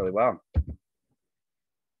works out really well.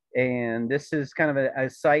 And this is kind of a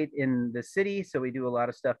site in the city. So we do a lot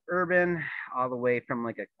of stuff urban, all the way from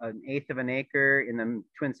like an eighth of an acre in the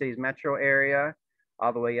Twin Cities metro area,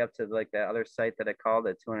 all the way up to like that other site that I called,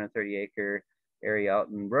 the 230 acre area out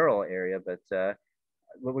in rural area. But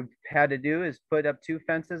what we've had to do is put up 2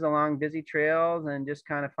 fences along busy trails and just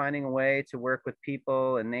kind of finding a way to work with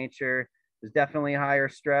people and nature. There's definitely higher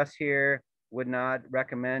stress here. Would not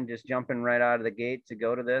recommend just jumping right out of the gate to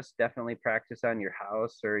go to this. Definitely practice on your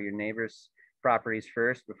house or your neighbor's properties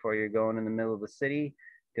first before you're going in the middle of the city,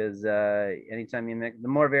 because anytime you mix, the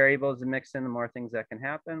more variables you mix in, the more things that can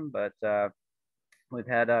happen. But we've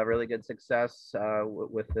had really good success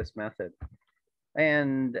with this method.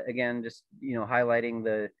 And again, just, you know, highlighting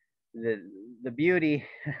the beauty,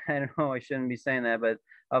 I don't know, I shouldn't be saying that, but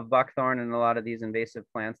of buckthorn and a lot of these invasive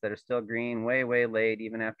plants that are still green, way late,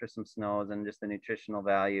 even after some snows, and just the nutritional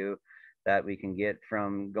value that we can get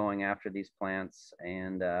from going after these plants,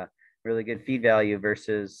 and really good feed value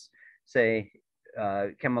versus, say,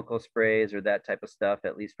 chemical sprays or that type of stuff.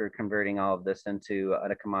 At least we're converting all of this into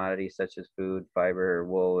a commodity such as food, fiber, or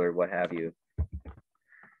wool, or what have you.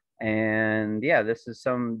 And yeah, this is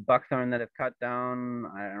some buckthorn that have cut down.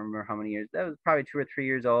 I don't remember how many years. That was probably 2 or 3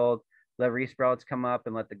 years old. Let resprouts come up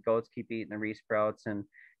and let the goats keep eating the resprouts. And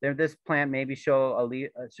this plant maybe shows a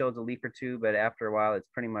leaf or two, but after a while, it's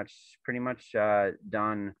pretty much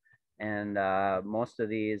done. And most of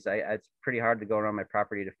these, it's pretty hard to go around my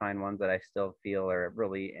property to find ones that I still feel are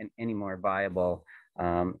really any more viable,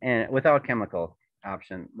 and without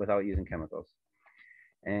using chemicals.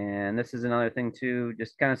 And this is another thing too,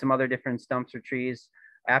 just kind of some other different stumps or trees.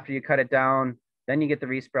 After you cut it down, then you get the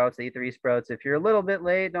resprouts. They eat the resprouts. If you're a little bit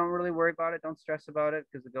late, don't really worry about it. Don't stress about it,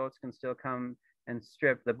 because the goats can still come and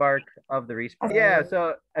strip the bark of the resprouts. Yeah,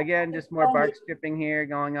 so again, just more bark stripping here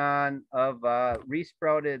going on of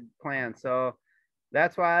resprouted plants. So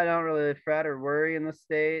that's why I don't really fret or worry in the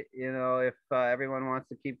state. You know, if everyone wants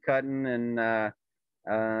to keep cutting and let,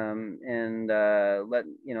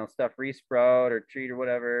 you know, stuff resprout or treat or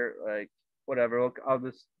whatever, like whatever, I'll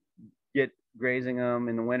just get grazing them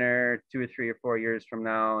in the winter 2 or 3 or 4 years from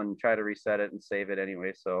now and try to reset it and save it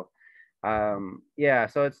anyway. So yeah,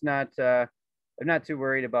 so it's not I'm not too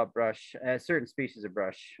worried about brush, certain species of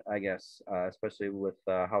brush, I guess, especially with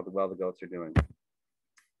how well the goats are doing.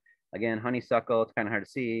 Again, honeysuckle, it's kind of hard to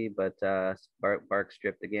see, but bark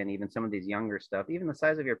stripped. Again, even some of these younger stuff, even the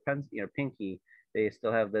size of your pinky, they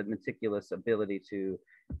still have the meticulous ability to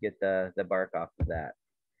get the bark off of that.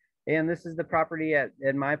 And this is the property at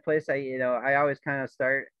my place. I always kind of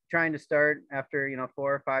trying to start after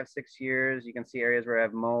 4 or 5, 6 years. You can see areas where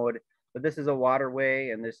I've mowed, but this is a waterway,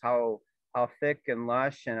 and this how thick and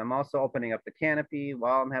lush. And I'm also opening up the canopy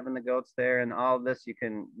while I'm having the goats there, and all of this you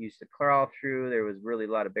can use to crawl through. There was really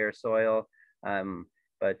a lot of bare soil.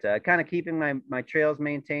 But kind of keeping my trails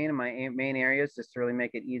maintained in my main areas just to really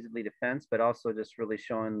make it easily to fence, but also just really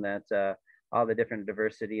showing that all the different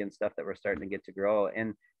diversity and stuff that we're starting to get to grow,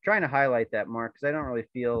 and trying to highlight that more, because I don't really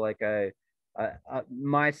feel like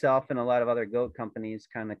myself and a lot of other goat companies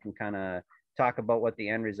can talk about what the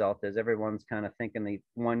end result is. Everyone's kind of thinking the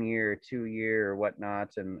 1 year or 2 year or whatnot,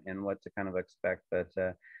 and what to kind of expect. But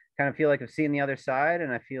kind of feel like I've seen the other side,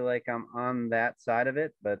 and I feel like I'm on that side of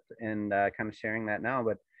it, and kind of sharing that now.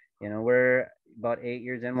 But we're about 8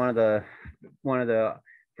 years in, one of the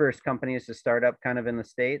first companies to start up kind of in the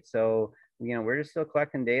state. So we're just still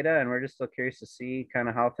collecting data, and we're just still curious to see kind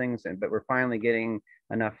of how things, but we're finally getting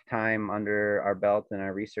enough time under our belt and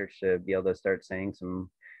our research to be able to start saying some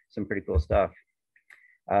pretty cool stuff.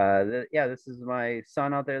 Yeah, this is my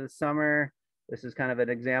son out there this summer. This is kind of an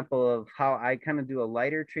example of how I kind of do a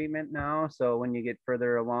lighter treatment now. So when you get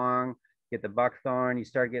further along, get the buckthorn, you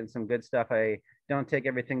start getting some good stuff. I don't take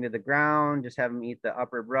everything to the ground, just have them eat the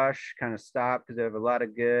upper brush, kind of stop, because they have a lot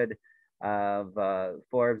of good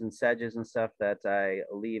forbs and sedges and stuff that I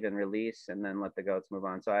leave and release, and then let the goats move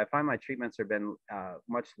on. So I find my treatments have been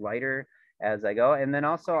much lighter as I go. And then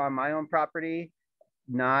also on my own property,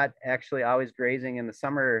 not actually always grazing in the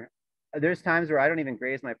summer. There's times where I don't even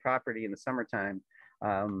graze my property in the summertime.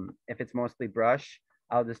 If it's mostly brush,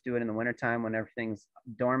 I'll just do it in the wintertime when everything's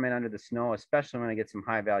dormant under the snow, especially when I get some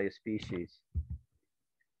high value species.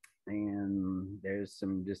 And there's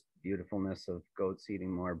some just beautifulness of goats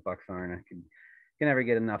eating more buckthorn. I can never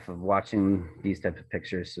get enough of watching these types of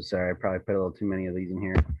pictures. So sorry, I probably put a little too many of these in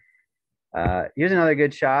here. Here's another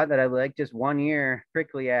good shot that I like. Just 1 year,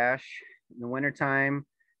 prickly ash. In the wintertime,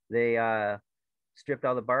 they stripped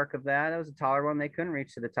all the bark of that. That was a taller one. They couldn't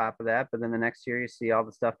reach to the top of that. But then the next year, you see all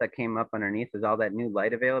the stuff that came up underneath. There's all that new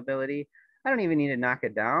light availability. I don't even need to knock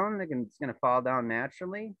it down. It's going to fall down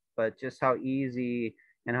naturally. But just how easy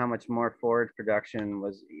and how much more forage production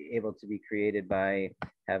was able to be created by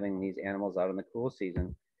having these animals out in the cool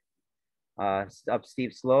season. Up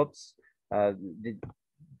steep slopes,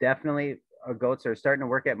 definitely goats are starting to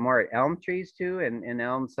work at more elm trees too. And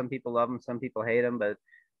elms, some people love them, some people hate them, but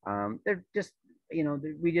they're just, you know,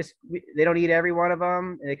 they don't eat every one of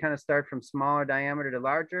them. They kind of start from smaller diameter to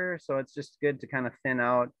larger. So it's just good to kind of thin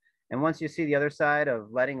out. And once you see the other side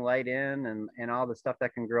of letting light in and all the stuff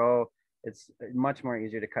that can grow, it's much more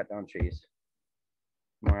easier to cut down trees.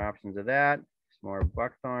 More options of that. More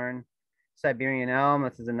buckthorn. Siberian elm,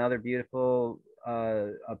 this is another beautiful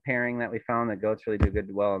a pairing that we found that goats really do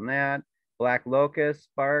well in that. Black locust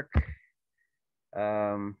bark. These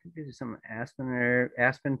are some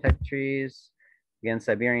aspen type trees. Again,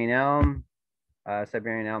 Siberian elm.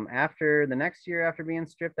 Siberian elm after the next year after being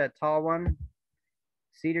stripped, that tall one.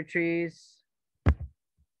 Cedar trees.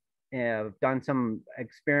 Yeah, I've done some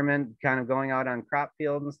experiment kind of going out on crop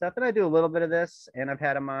fields and stuff, and I do a little bit of this, and I've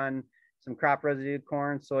had them on some crop residue,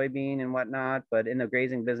 corn, soybean, and whatnot. But in the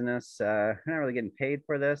grazing business, I'm not really getting paid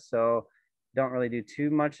for this, so don't really do too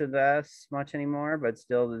much of this much anymore. But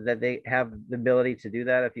still, that they have the ability to do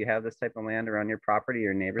that if you have this type of land around your property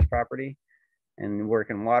or neighbor's property, and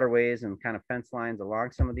work in waterways and kind of fence lines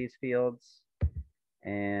along some of these fields,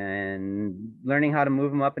 and learning how to move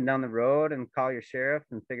them up and down the road and call your sheriff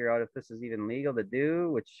and figure out if this is even legal to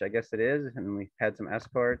do, which I guess it is. And we've had some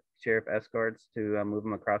sheriff escorts to move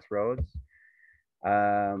them across roads.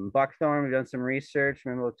 Buckthorn, we've done some research.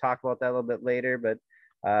 Maybe we'll talk about that a little bit later, but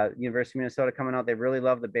University of Minnesota coming out, they really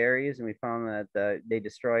love the berries, and we found that they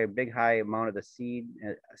destroy a big high amount of the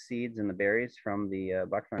seeds and the berries from the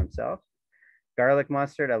buckthorn itself. Garlic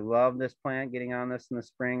mustard, I love this plant, getting on this in the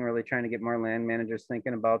spring, really trying to get more land managers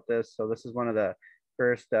thinking about this. So this is one of the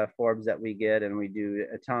first forbs that we get, and we do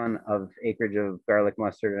a ton of acreage of garlic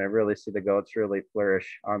mustard, and I really see the goats really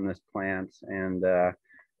flourish on this plant, and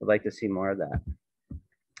would like to see more of that.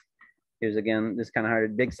 Here's again, this kind of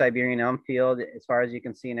hard, big Siberian elm field. As far as you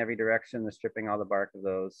can see in every direction, they're stripping all the bark of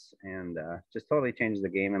those, and just totally changes the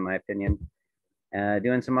game in my opinion.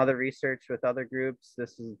 Doing some other research with other groups.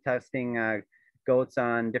 This is testing goats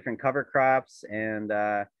on different cover crops and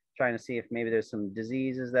trying to see if maybe there's some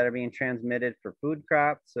diseases that are being transmitted for food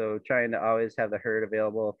crops. So trying to always have the herd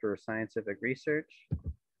available for scientific research.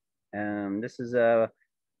 This is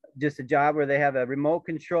just a job where they have a remote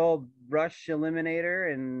control brush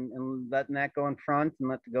eliminator and letting that go in front and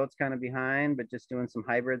let the goats kind of behind, but just doing some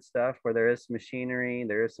hybrid stuff where there is some machinery,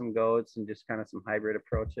 there is some goats, and just kind of some hybrid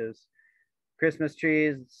approaches. Christmas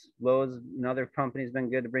trees, Lowe's, another company's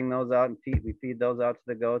been good to bring those out, and we feed those out to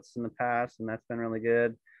the goats in the past, and that's been really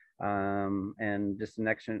good. And just an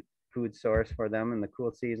extra food source for them in the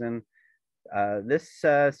cool season.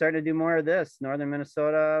 Starting to do more of this. Northern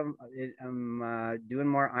Minnesota, I'm doing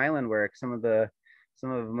more island work. Some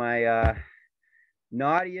of my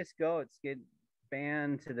naughtiest goats get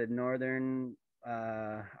banned to the northern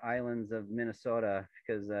islands of Minnesota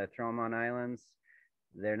because throw them on islands.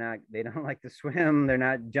 They don't like to swim, they're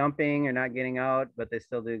not jumping or not getting out, but they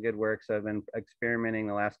still do good work. So I've been experimenting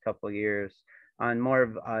the last couple of years on more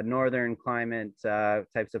of northern climate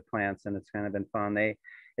types of plants, and it's kind of been fun.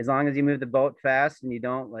 As long as you move the boat fast and you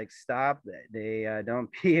don't like stop, they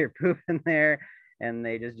don't pee or poop in there, and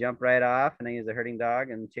they just jump right off, and I use a herding dog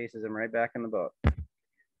and chases them right back in the boat.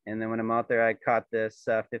 And then when I'm out there, I caught this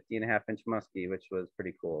 50.5-inch muskie, which was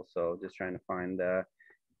pretty cool. So just trying to find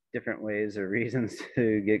different ways or reasons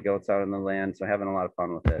to get goats out on the land. So having a lot of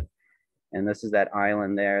fun with it. And this is that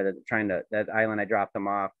island there that island I dropped them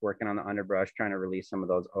off, working on the underbrush, trying to release some of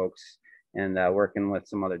those oaks, and working with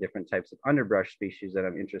some other different types of underbrush species that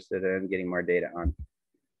I'm interested in getting more data on.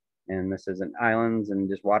 And this is an islands and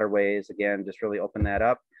just waterways, again, just really open that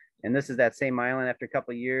up. And this is that same island after a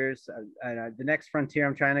couple of years. The next frontier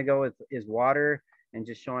I'm trying to go with is water, and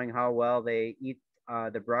just showing how well they eat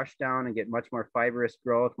the brush down and get much more fibrous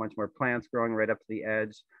growth, much more plants growing right up to the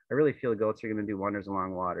edge. I really feel goats are going to do wonders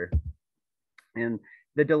along water. And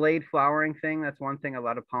the delayed flowering thing, that's one thing a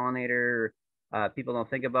lot of pollinator people don't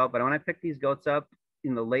think about. But when I picked these goats up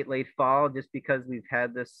in the late fall, just because we've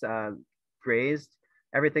had this grazed,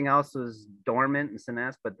 everything else was dormant and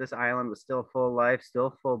senesced, but this island was still full of life,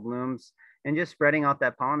 still full of blooms, and just spreading out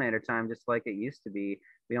that pollinator time just like it used to be.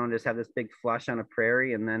 We don't just have this big flush on a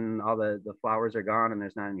prairie and then all the flowers are gone and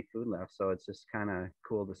there's not any food left. So it's just kind of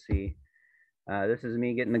cool to see. This is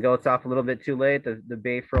me getting the goats off a little bit too late. The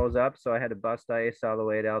bay froze up, so I had to bust ice all the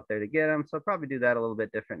way out there to get them. So I'll probably do that a little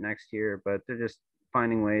bit different next year, but they're just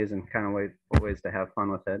finding ways and kind of ways to have fun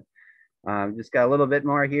with it. Just got a little bit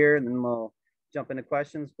more here and then we'll jump into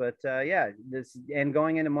questions. But yeah, this and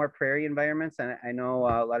going into more prairie environments. And I know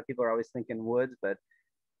a lot of people are always thinking woods, but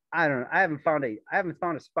I don't know. I haven't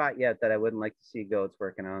found a spot yet that I wouldn't like to see goats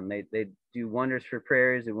working on. They do wonders for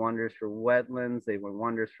prairies, they wonders for wetlands, they do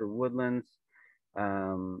wonders for woodlands.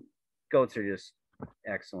 Um, Goats are just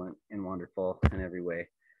excellent and wonderful in every way.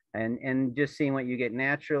 And just seeing what you get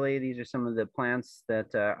naturally. These are some of the plants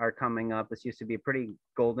that are coming up. This used to be a pretty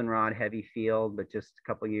goldenrod heavy field, but just a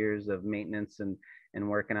couple years of maintenance and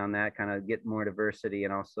working on that, kind of get more diversity,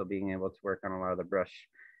 and also being able to work on a lot of the brush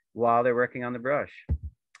while they're working on the brush.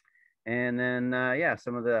 And then, yeah,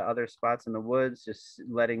 some of the other spots in the woods, just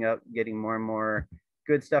letting up, getting more and more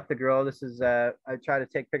good stuff to grow. This is, I try to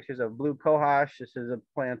take pictures of blue cohosh. This is a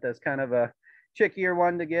plant that's kind of a trickier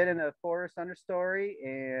one to get in a forest understory,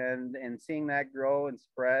 and seeing that grow and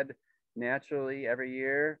spread naturally every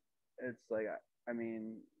year. It's like, I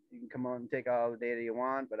mean, you can come on and take all the data you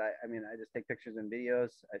want, but I mean, I just take pictures and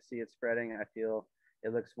videos. I see it spreading. I feel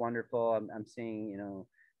it looks wonderful. I'm seeing, you know,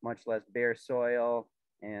 much less bare soil.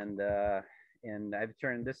 And I've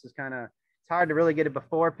turned, this is kind of, it's hard to really get a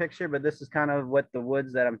before picture, but this is kind of what the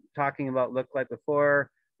woods that I'm talking about looked like before,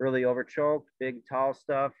 really overchoked, big, tall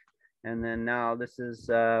stuff. And then now this is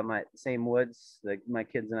my same woods, like my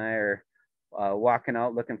kids and I are walking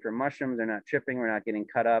out looking for mushrooms. They're not tripping, we're not getting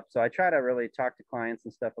cut up. So I try to really talk to clients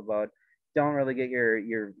and stuff about, don't really get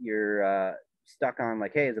your stuck on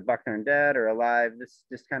like, hey, is a buckthorn dead or alive? This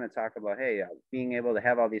just kind of talk about, hey, being able to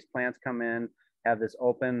have all these plants come in, have this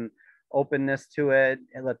openness to it,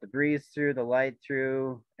 and let the breeze through, the light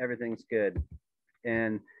through, everything's good.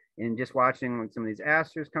 And just watching some of these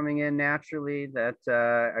asters coming in naturally that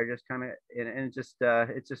are just kind of, and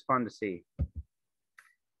it's just fun to see.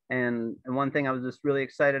 And one thing I was just really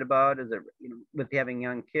excited about is that, you know, with having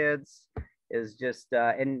young kids, is just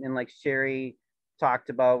and like Cherrie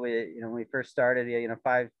talked about, you know, when we first started, you know,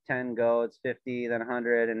 5, 10 goats, 50, then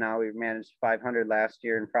 100, and now we've managed 500 last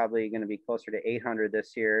year, and probably going to be closer to 800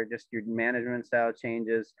 this year. Just your management style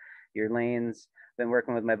changes, your lanes. Been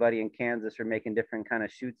working with my buddy in Kansas for making different kind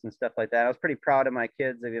of shoots and stuff like that. I was pretty proud of my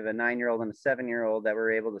kids. We have a 9-year-old and a 7-year-old that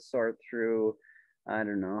were able to sort through, I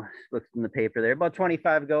don't know, looked in the paper there, about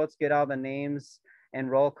 25 goats, get all the names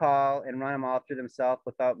and roll call and run them all through themselves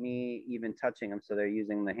without me even touching them. So they're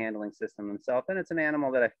using the handling system themselves. And it's an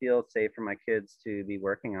animal that I feel safe for my kids to be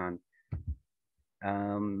working on.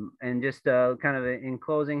 And just kind of in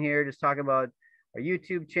closing here, just talk about our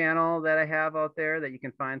YouTube channel that I have out there that you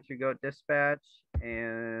can find through Goat Dispatch,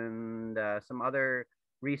 and some other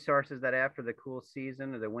resources that I have for the cool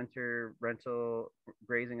season or the winter rental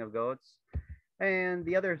grazing of goats. And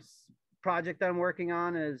the other project I'm working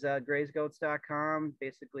on is grazegoats.com,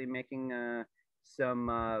 basically making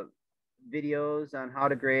some videos on how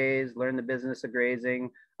to graze, learn the business of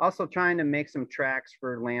grazing. Also trying to make some tracks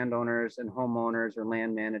for landowners and homeowners or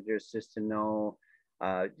land managers, just to know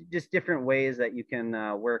just different ways that you can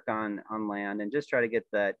work on land, and just try to get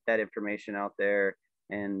that information out there,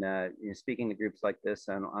 and you know, speaking to groups like this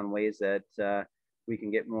on ways that we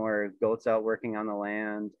can get more goats out working on the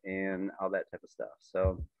land and all that type of stuff.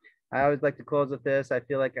 So I always like to close with this. I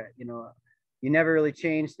feel like, you know, you never really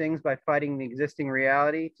change things by fighting the existing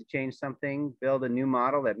reality. To change something, build a new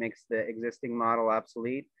model that makes the existing model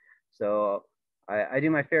obsolete. So I do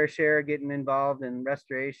my fair share getting involved in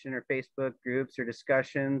restoration or Facebook groups or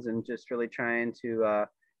discussions, and just really trying to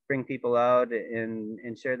bring people out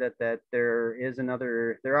and share that there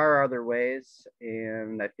are other ways,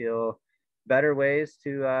 and I feel better ways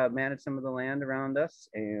to manage some of the land around us.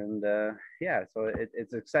 And yeah, so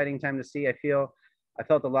it's an exciting time to see. I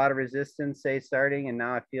felt a lot of resistance, say, starting, and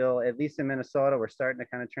now I feel, at least in Minnesota, we're starting to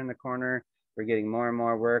kind of turn the corner. We're getting more and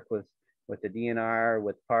more work with the DNR,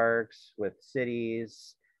 with parks, with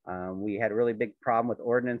cities. We had a really big problem with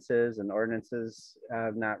ordinances, and ordinances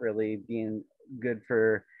not really being good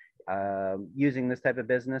for using this type of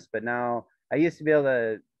business. But now, I used to be able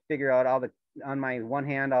to figure out on my one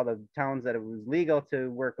hand, all the towns that it was legal to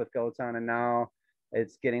work with goats on, and now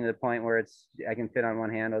it's getting to the point where I can fit on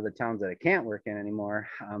one hand all the towns that I can't work in anymore.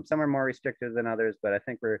 Some are more restrictive than others, but I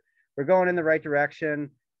think we're going in the right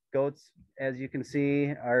direction. Goats, as you can see,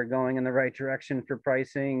 are going in the right direction for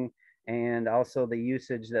pricing, and also the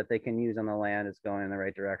usage that they can use on the land is going in the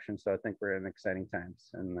right direction. So I think we're in exciting times,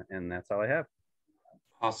 and that's all I have.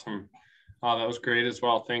 Awesome. Oh, that was great as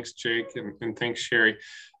well. Thanks, Jake, and thanks, Cherrie.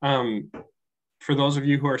 for those of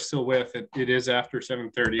you who are still with it, it is after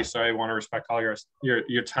 7:30, so I want to respect all your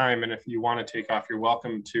time. And if you want to take off, you're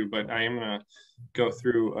welcome to. But I am going to go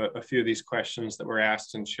through a few of these questions that were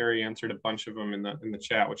asked, and Cherrie answered a bunch of them in the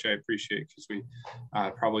chat, which I appreciate, because we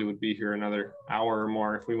probably would be here another hour or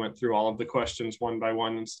more if we went through all of the questions one by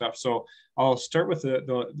one and stuff. So I'll start with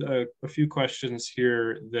a few questions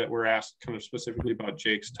here that were asked kind of specifically about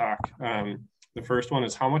Jake's talk. The first one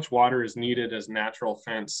is, how much water is needed as natural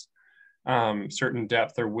fence? Certain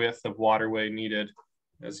depth or width of waterway needed,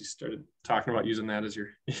 as you started talking about using that as your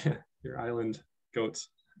island goats.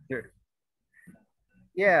 Sure.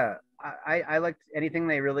 Yeah, I like anything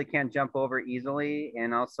they really can't jump over easily,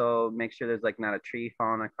 and also make sure there's like not a tree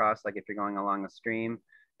falling across, like if you're going along a stream.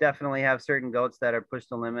 Definitely have certain goats that are pushed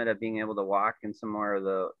the limit of being able to walk in some more of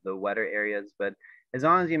the wetter areas, but as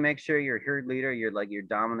long as you make sure your herd leader, your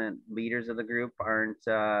dominant leaders of the group aren't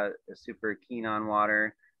super keen on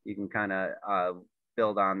water, you can kind of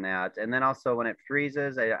build on that. And then also when it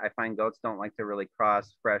freezes, I find goats don't like to really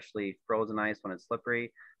cross freshly frozen ice when it's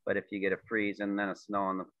slippery, but if you get a freeze and then a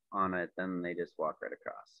snow on it, then they just walk right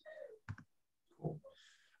across. Cool.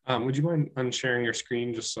 Would you mind unsharing your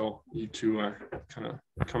screen just so you two kind of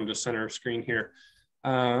come to center of screen here?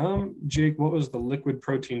 Jake, what was the liquid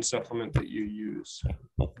protein supplement that you use?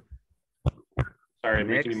 Sorry, I'm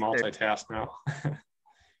making you multitask now.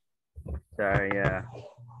 Sorry, yeah.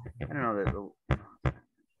 I don't know that.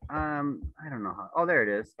 I don't know how. Oh, there it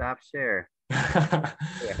is. Stop share. Yeah.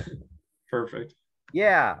 Perfect.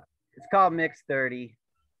 Yeah, it's called Mix 30.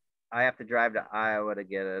 I have to drive to Iowa to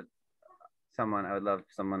get it. I would love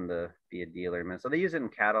someone to be a dealer. So they use it in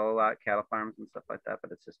cattle a lot, cattle farms and stuff like that.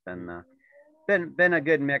 But it's just been a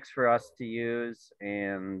good mix for us to use,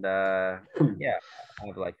 and yeah,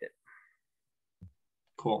 I've liked it.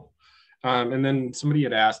 Cool. And then somebody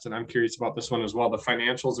had asked, and I'm curious about this one as well, the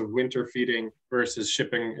financials of winter feeding versus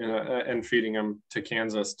shipping and feeding them to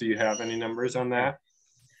Kansas. Do you have any numbers on that?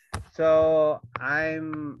 So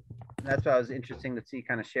that's why it was interesting to see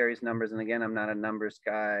kind of Cherrie's numbers. And again, I'm not a numbers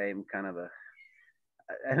guy. I'm kind of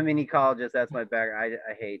I'm an ecologist. That's my background.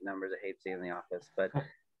 I hate numbers. I hate seeing in the office, but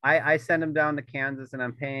I send them down to Kansas, and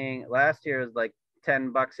I'm paying, last year was like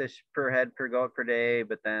 $10-ish per head per goat per day,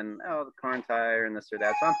 but then the corn's higher and this or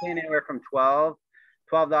that. So I'm paying anywhere from $12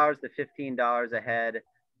 to $15 a head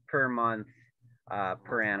per month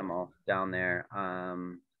per animal down there.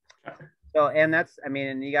 So, and that's, I mean,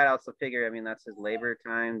 and you got to also figure, I mean, that's his labor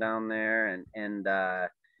time down there. And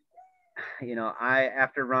you know,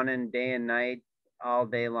 after running day and night all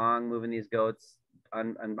day long, moving these goats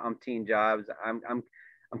on umpteen jobs, I'm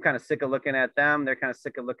kind of sick of looking at them. They're kind of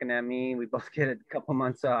sick of looking at me. We both get a couple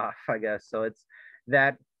months off, I guess. So it's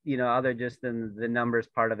that, you know, other just than the numbers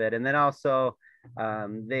part of it. And then also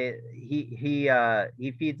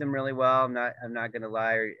he feeds them really well. I'm not going to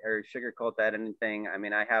lie or sugarcoat that anything. I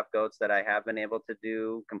mean, I have goats that I have been able to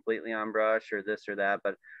do completely on brush or this or that,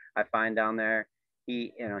 but I find down there,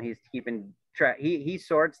 he's keeping track. He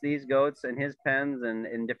sorts these goats in his pens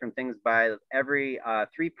and different things by every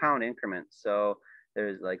 3-pound increments. So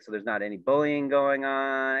there's not any bullying going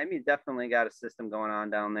on. I mean, definitely got a system going on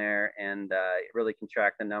down there, and it really can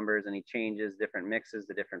track the numbers, and he changes different mixes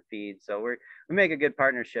to different feeds. So we make a good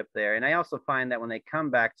partnership there. And I also find that when they come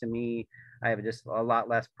back to me, I have just a lot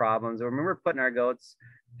less problems. I remember putting our goats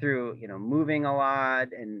through, you know, moving a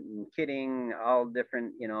lot and kidding all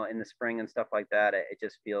different, you know, in the spring and stuff like that. It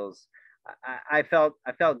just feels, I felt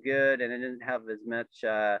good, and I didn't have as much,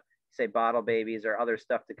 say, bottle babies or other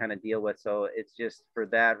stuff to kind of deal with. So it's just for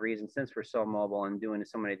that reason, since we're so mobile and doing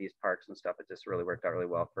so many of these parks and stuff, it just really worked out really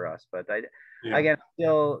well for us. But again,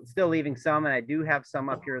 still leaving some, and I do have some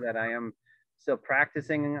up here that I am still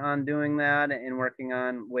practicing on doing that and working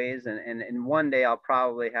on ways. And one day I'll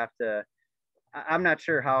probably have to, I'm not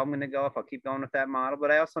sure how I'm going to go, if I'll keep going with that model,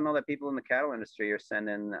 but I also know that people in the cattle industry are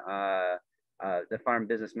sending, the farm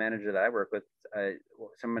business manager that I work with,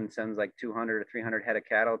 someone sends like 200 or 300 head of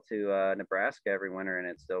cattle to Nebraska every winter, and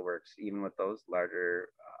it still works even with those larger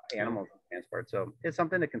animals transport. So it's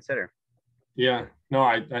something to consider. Yeah, no,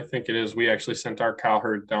 I think it is. We actually sent our cow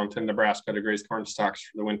herd down to Nebraska to graze corn stalks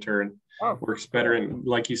for the winter, and works better. And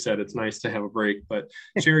like you said, it's nice to have a break. But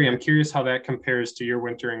Cherrie, I'm curious how that compares to your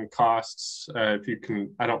wintering costs. If you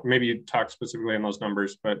can, maybe you talk specifically on those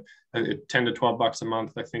numbers, but $10 to $12 a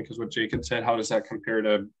month, I think is what Jake had said. How does that compare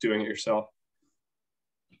to doing it yourself?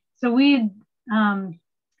 So I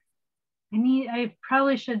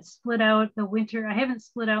probably should split out the winter. I haven't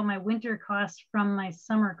split out my winter costs from my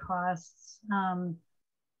summer costs. And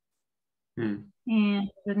the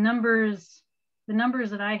numbers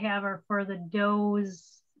that I have are for the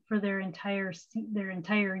does for their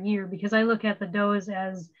entire year, because I look at the does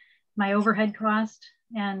as my overhead cost,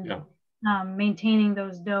 and maintaining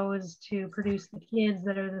those does to produce the kids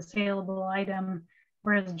that are the saleable item,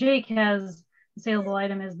 whereas Jake has the saleable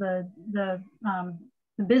item is the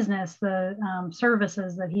business, the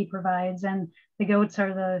services that he provides, and the goats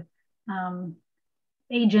are the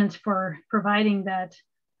agents for providing that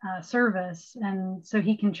service, and so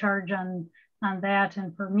he can charge on that.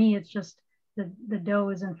 And for me, it's just the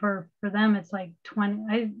does, and for them, it's like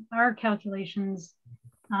 20. Our calculations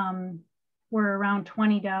were around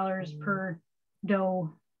 $20 per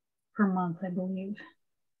doe per month, I believe.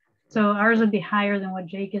 So ours would be higher than what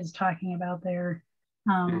Jake is talking about there.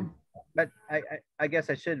 But I guess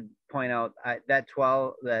I should point out that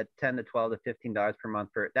 $10 to $12 to $15 per month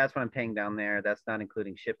that's what I'm paying down there. That's not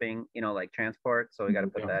including shipping, like transport. So we got to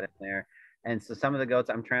put that in there. And so some of the goats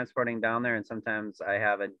I'm transporting down there, and sometimes I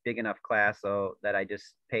have a big enough class so that I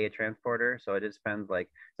just pay a transporter. So it just depends. Like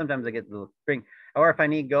sometimes I get to bring, or if I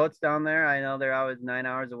need goats down there, I know they're always 9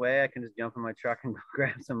 hours away. I can just jump in my truck and go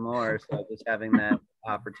grab some more. So just having that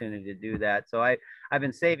opportunity to do that. So I've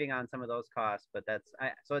been saving on some of those costs, but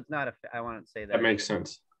so it's not I want to say that. That makes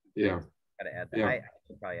sense. Yeah. Got to add that. Yeah. I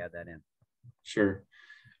should probably add that in. Sure.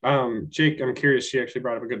 Jake, I'm curious, she actually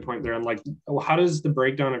brought up a good point there. And like, how does the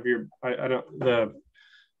breakdown of the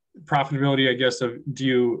profitability, I guess, of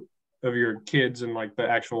your kids and like the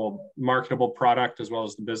actual marketable product as well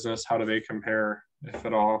as the business, how do they compare, if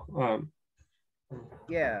at all?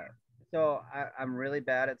 Yeah. So I'm really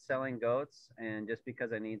bad at selling goats, and just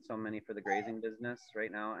because I need so many for the grazing business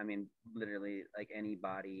right now, I mean, literally like any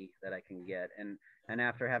body that I can get. And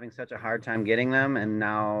after having such a hard time getting them, and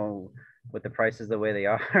now with the prices the way they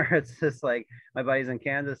are, it's just like my buddies in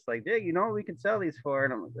Kansas, like, Jake, we can sell these for,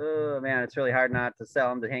 and I'm like, oh man, it's really hard not to sell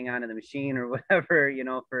them, to hang on to the machine or whatever,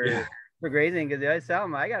 for grazing, because if I sell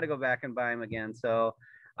them, I got to go back and buy them again. So,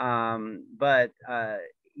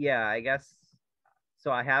 yeah, I guess.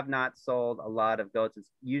 So I have not sold a lot of goats. It's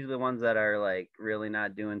usually ones that are like really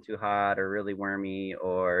not doing too hot or really wormy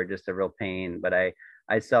or just a real pain. But I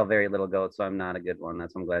sell very little goats, so I'm not a good one.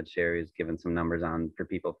 That's why I'm glad Cherrie's given some numbers on for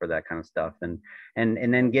people for that kind of stuff. And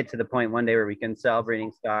then get to the point one day where we can sell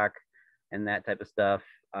breeding stock and that type of stuff.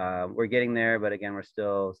 We're getting there, but again, we're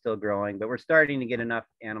still growing. But we're starting to get enough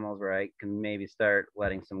animals where I can maybe start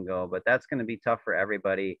letting some go. But that's going to be tough for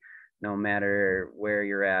everybody, no matter where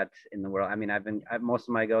you're at in the world. I mean, most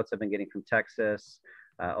of my goats I've been getting from Texas,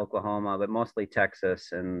 Oklahoma, but mostly Texas.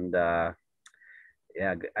 And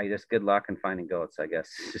yeah, I just good luck in finding goats, I guess.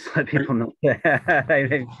 Just let people know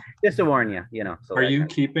that. Just to warn you, So are you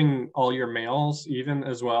keeping all your males even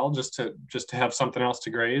as well, just to have something else to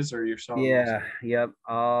graze, or you're selling? Yeah, yep.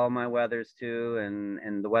 All my wethers too,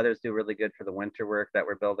 and the wethers do really good for the winter work that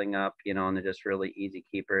we're building up, and they're just really easy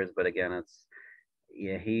keepers. But again,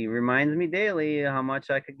 he reminds me daily how much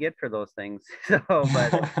I could get for those things. So,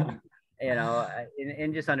 but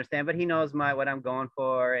and just understand. But he knows what I'm going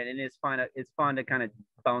for, and it's fun. It's fun to kind of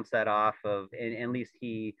bounce that off of, and at least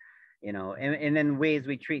he, and then ways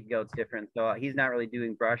we treat goats different. So he's not really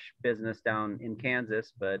doing brush business down in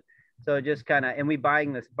Kansas, but. So just kind of, and we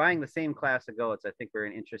buying the same class of goats. I think we're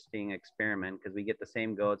an interesting experiment because we get the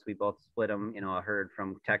same goats. We both split them, a herd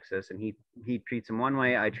from Texas, and he treats them one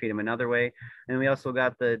way, I treat them another way. And we also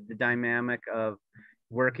got the dynamic of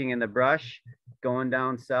working in the brush, going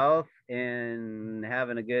down south and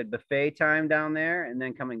having a good buffet time down there, and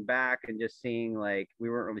then coming back and just seeing, like, we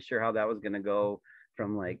weren't really sure how that was going to go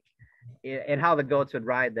from and how the goats would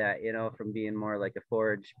ride that, from being more like a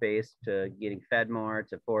forage based to getting fed more,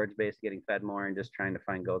 to forage based getting fed more, and just trying to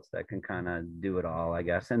find goats that can kind of do it all, I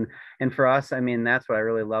guess. And for us, I mean, that's what I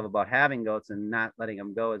really love about having goats and not letting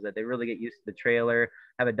them go, is that they really get used to the trailer.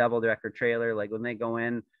 Have a double decker trailer. Like when they go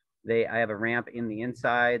in, I have a ramp in the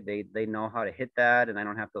inside. They know how to hit that, and I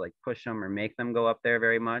don't have to like push them or make them go up there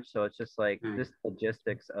very much. So it's just like this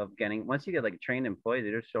logistics of getting, once you get like trained employees,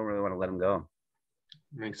 you just don't really want to let them go.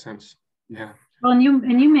 Makes sense. Yeah. Well, and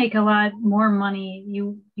you make a lot more money.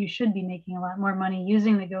 You should be making a lot more money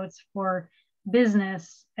using the goats for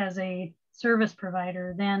business as a service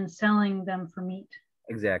provider than selling them for meat.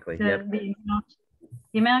 Exactly. The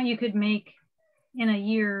amount you could make in a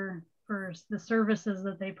year for the services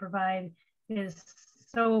that they provide is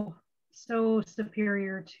so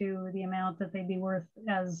superior to the amount that they'd be worth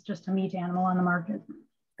as just a meat animal on the market.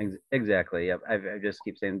 Exactly. Yep. I just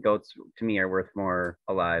keep saying goats to me are worth more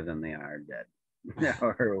alive than they are dead.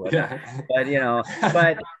 Or whatever. Yeah.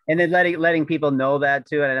 But and then letting people know that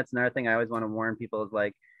too. And that's another thing I always want to warn people is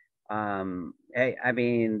like, Hey, I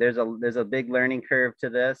mean, there's a big learning curve to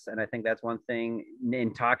this, and I think that's one thing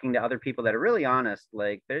in talking to other people that are really honest.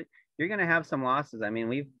 Like, you're going to have some losses. I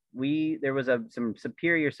mean, there was some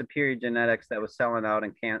superior genetics that was selling out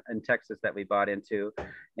in Texas that we bought into,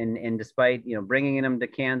 and despite bringing them to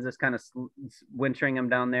Kansas, kind of wintering them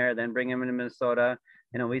down there, then bringing them into Minnesota,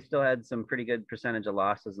 we still had some pretty good percentage of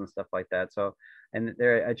losses and stuff like that. So, and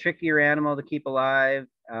they're a trickier animal to keep alive,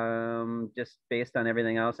 just based on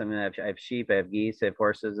everything else. I mean, I have sheep, I have geese, I have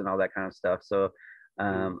horses, and all that kind of stuff. So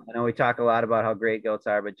I know we talk a lot about how great goats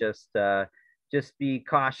are, but just be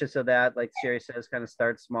cautious of that. Like Cherrie says, kind of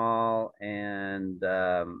start small, and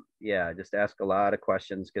yeah, just ask a lot of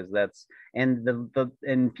questions, because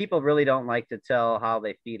and people really don't like to tell how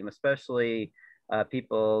they feed them, especially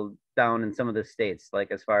people down in some of the states,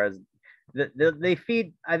 like as far as they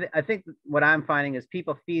feed. I think what I'm finding is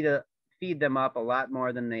people feed them up a lot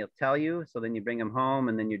more than they'll tell you. So then you bring them home,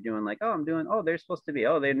 and then you're doing like, they're supposed to be,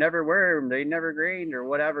 they never were, they never grained or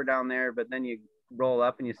whatever down there. But then you roll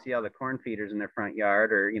up and you see all the corn feeders in their front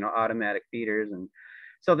yard, or automatic feeders. And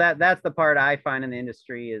so that's the part I find in the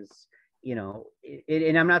industry is,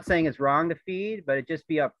 and I'm not saying it's wrong to feed, but it just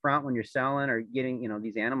be upfront when you're selling or getting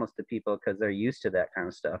these animals to people, because they're used to that kind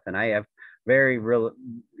of stuff. And I have very real,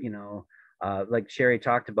 like Cherrie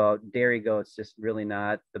talked about, dairy goats, just really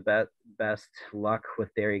not the best luck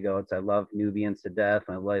with dairy goats. I love Nubians to death.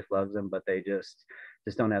 My wife loves them, but they just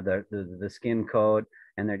don't have the skin coat,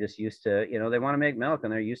 and they're just used to, they want to make milk,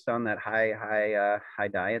 and they're used to on that high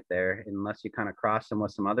diet there. Unless you kind of cross them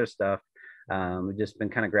with some other stuff, we've just been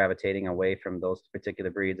kind of gravitating away from those particular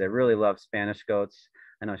breeds. I really love Spanish goats.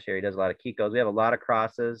 I know Cherrie does a lot of Kikos. We have a lot of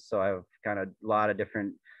crosses, so I have kind of a lot of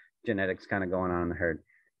different genetics kind of going on in the herd.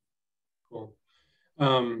 Cool.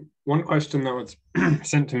 One question that was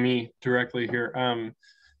sent to me directly here.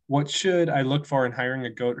 What should I look for in hiring a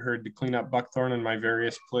goat herd to clean up buckthorn in my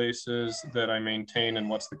various places that I maintain, and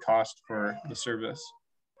what's the cost for the service?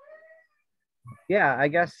 Yeah, I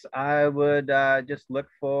guess I would just look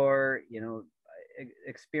for,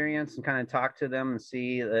 experience, and kind of talk to them and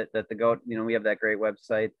see that the goat, we have that great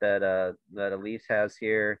website that Elise has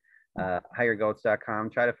here, hiregoats.com.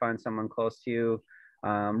 Try to find someone close to you.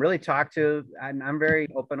 Really talk to, I'm very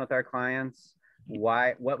open with our clients,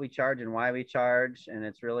 what we charge and why we charge. And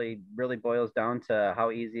it's really boils down to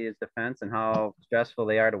how easy is the fence and how stressful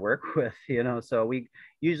they are to work with, so we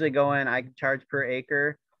usually go in, I charge per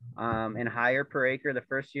acre, and hire per acre the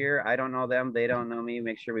first year. I don't know them, they don't know me,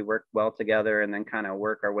 make sure we work well together, and then kind of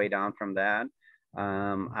work our way down from that.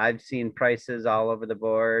 I've seen prices all over the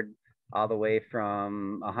board, all the way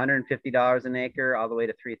from $150 an acre all the way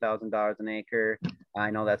to $3,000 an acre. I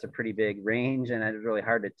know that's a pretty big range, and it's really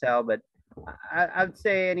hard to tell, but I'd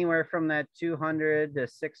say anywhere from that $200 to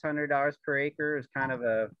 $600 per acre is kind of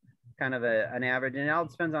an average. And it all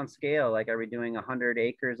depends on scale. Like, are we doing 100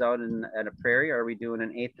 acres out at a prairie, or are we doing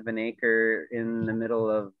 1/8 of an acre in the middle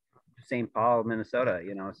of St. Paul, Minnesota?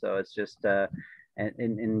 So it's just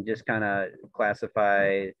and just kind of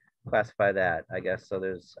classify that, I guess. So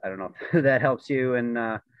I don't know if that helps you. And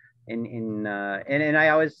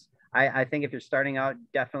I think if you're starting out,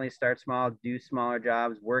 definitely start small, do smaller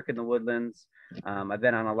jobs, work in the woodlands. I've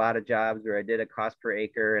been on a lot of jobs where I did a cost per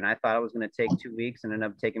acre, and I thought it was going to take 2 weeks, and ended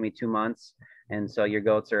up taking me 2 months. And so your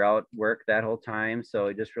goats are out work that whole time.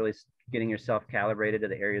 So just really getting yourself calibrated to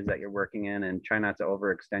the areas that you're working in, and try not to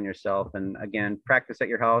overextend yourself. And again, practice at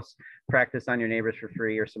your house, practice on your neighbors for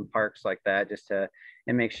free, or some parks like that,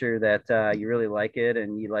 and make sure that you really like it,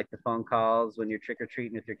 and you like the phone calls when you're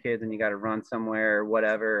trick-or-treating with your kids and you got to run somewhere or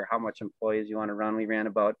whatever, or how much employees you want to run. We ran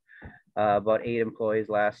about 8 employees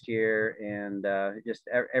last year, and just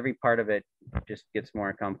every part of it just gets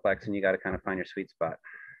more complex, and you got to kind of find your sweet spot.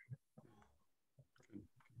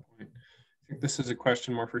 I think this is a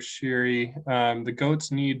question more for Cherrie. The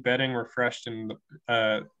goats need bedding refreshed in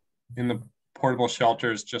the portable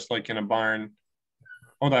shelters, just like in a barn.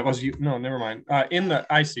 Oh, that was you. No, never mind. In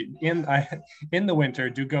the winter,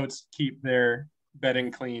 do goats keep their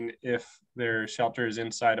bedding clean if their shelter is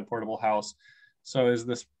inside a portable house? So is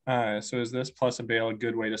this plus a bale a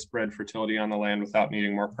good way to spread fertility on the land without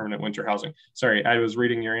needing more permanent winter housing? Sorry, I was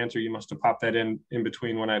reading your answer. You must have popped that in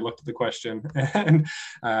between when I looked at the question and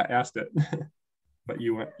asked it. But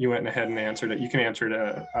you went ahead and answered it. You can answer it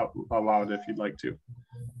out loud if you'd like to.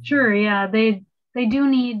 Sure. Yeah, they do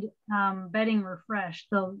need bedding refreshed.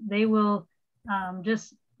 They'll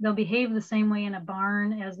behave the same way in a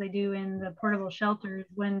barn as they do in the portable shelters.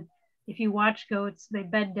 If you watch goats, they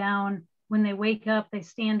bed down. When they wake up, they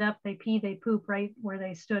stand up, they pee, they poop right where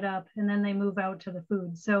they stood up, and then they move out to the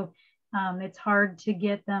food. So it's hard to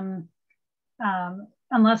get them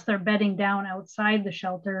unless they're bedding down outside the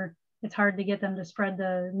shelter, it's hard to get them to spread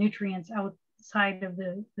the nutrients outside of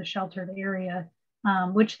the sheltered area,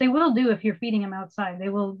 which they will do if you're feeding them outside. They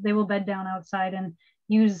will bed down outside and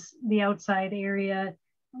use the outside area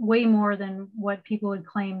way more than what people would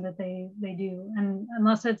claim that they do. And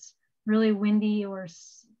unless it's really windy or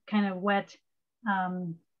kind of wet,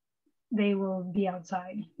 they will be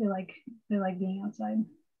outside. They like being outside.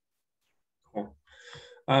 Cool.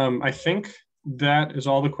 I think that is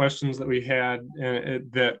all the questions that we had,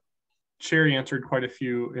 that Cherrie answered quite a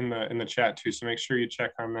few in the chat too. So make sure you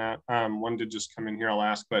check on that. One did just come in here, I'll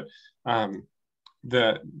ask, but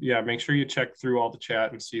make sure you check through all the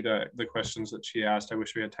chat and see the questions that she asked. I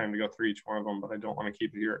wish we had time to go through each one of them, but I don't want to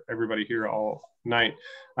keep everybody here all night.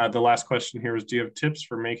 The last question here is, do you have tips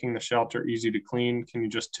for making the shelter easy to clean? Can you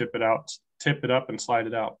just tip it up and slide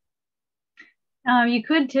it out? You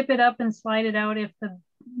could tip it up and slide it out if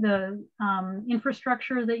the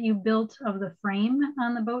infrastructure that you built of the frame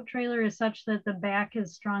on the boat trailer is such that the back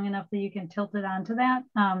is strong enough that you can tilt it onto that.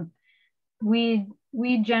 We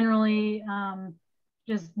generally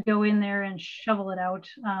just go in there and shovel it out.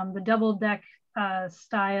 The double deck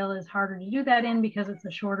style is harder to do that in because it's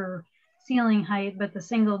a shorter ceiling height, but the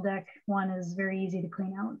single deck one is very easy to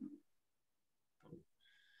clean out.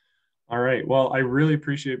 All right. Well, I really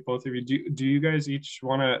appreciate both of you. Do you guys each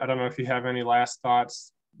want to, I don't know if you have any last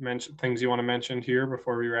thoughts, things you want to mention here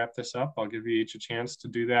before we wrap this up. I'll give you each a chance to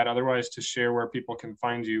do that. Otherwise, to share where people can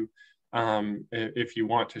find you, if you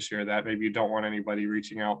want to share that. Maybe you don't want anybody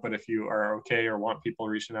reaching out, but if you are okay or want people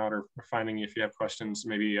reaching out or finding you, if you have questions,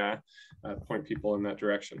 maybe point people in that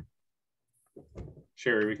direction.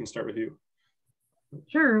 Cherrie, we can start with you.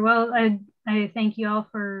 Sure. Well, I thank you all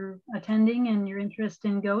for attending and your interest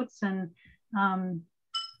in goats. And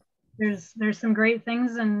there's some great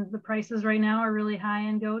things, and the prices right now are really high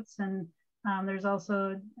in goats. And there's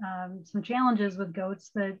also some challenges with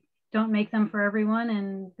goats that don't make them for everyone,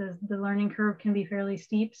 and the learning curve can be fairly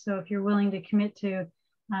steep. So if you're willing to commit to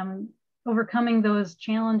overcoming those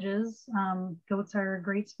challenges, goats are a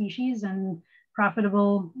great species and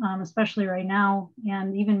profitable, especially right now,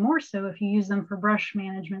 and even more so if you use them for brush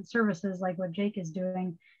management services like what Jake is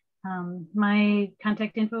doing. My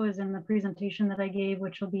contact info is in the presentation that I gave,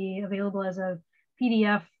 which will be available as a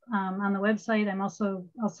PDF on the website.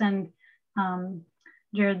 I'll send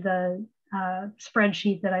Jared the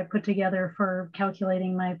spreadsheet that I put together for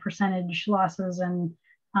calculating my percentage losses and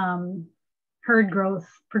herd growth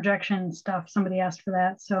projection stuff. Somebody asked for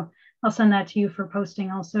that, so I'll send that to you for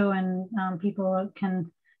posting also, and people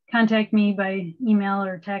can contact me by email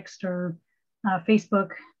or text or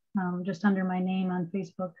Facebook, just under my name on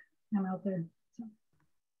Facebook. I'm out there. So.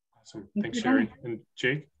 Awesome. Thanks, Cherrie. And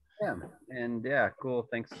Jake? Yeah, and yeah, cool.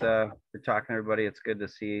 Thanks for talking, everybody. It's good to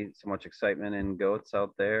see so much excitement in goats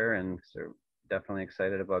out there, and so definitely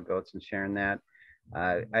excited about goats and sharing that.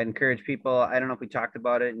 I encourage people, I don't know if we talked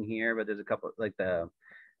about it in here, but there's a couple, like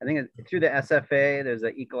I think through the SFA, there's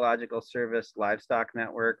an Ecological Service Livestock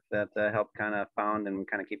Network that helped kind of found and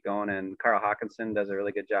kind of keep going. And Carl Hawkinson does a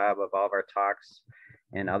really good job of all of our talks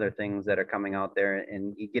and other things that are coming out there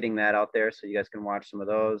and getting that out there so you guys can watch some of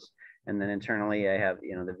those. And then internally, I have,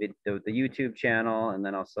 you know, the YouTube channel, and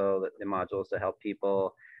then also the modules to help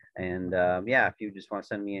people. And yeah, if you just want to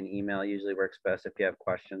send me an email, usually works best if you have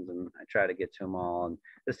questions, and I try to get to them all. And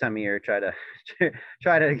this time of year, try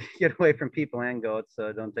to get away from people and goats,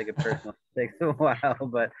 so don't take it personal. It takes a while,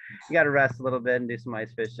 but you got to rest a little bit and do some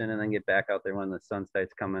ice fishing, and then get back out there when the sun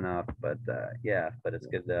starts coming up. But yeah, but it's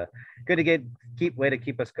good to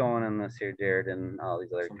keep us going on this here, Jared, and all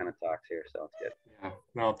these other kind of talks here. So it's good. Yeah,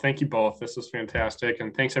 no, thank you both. This was fantastic,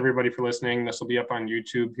 and thanks everybody for listening. This will be up on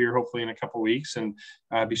YouTube here hopefully in a couple weeks, and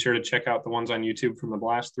be sure to check out the ones on YouTube from the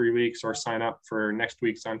last 3 weeks, or sign up for next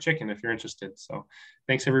week's on chicken if you're interested. So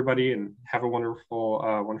thanks everybody, and have a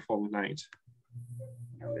wonderful night.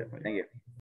 Thank you.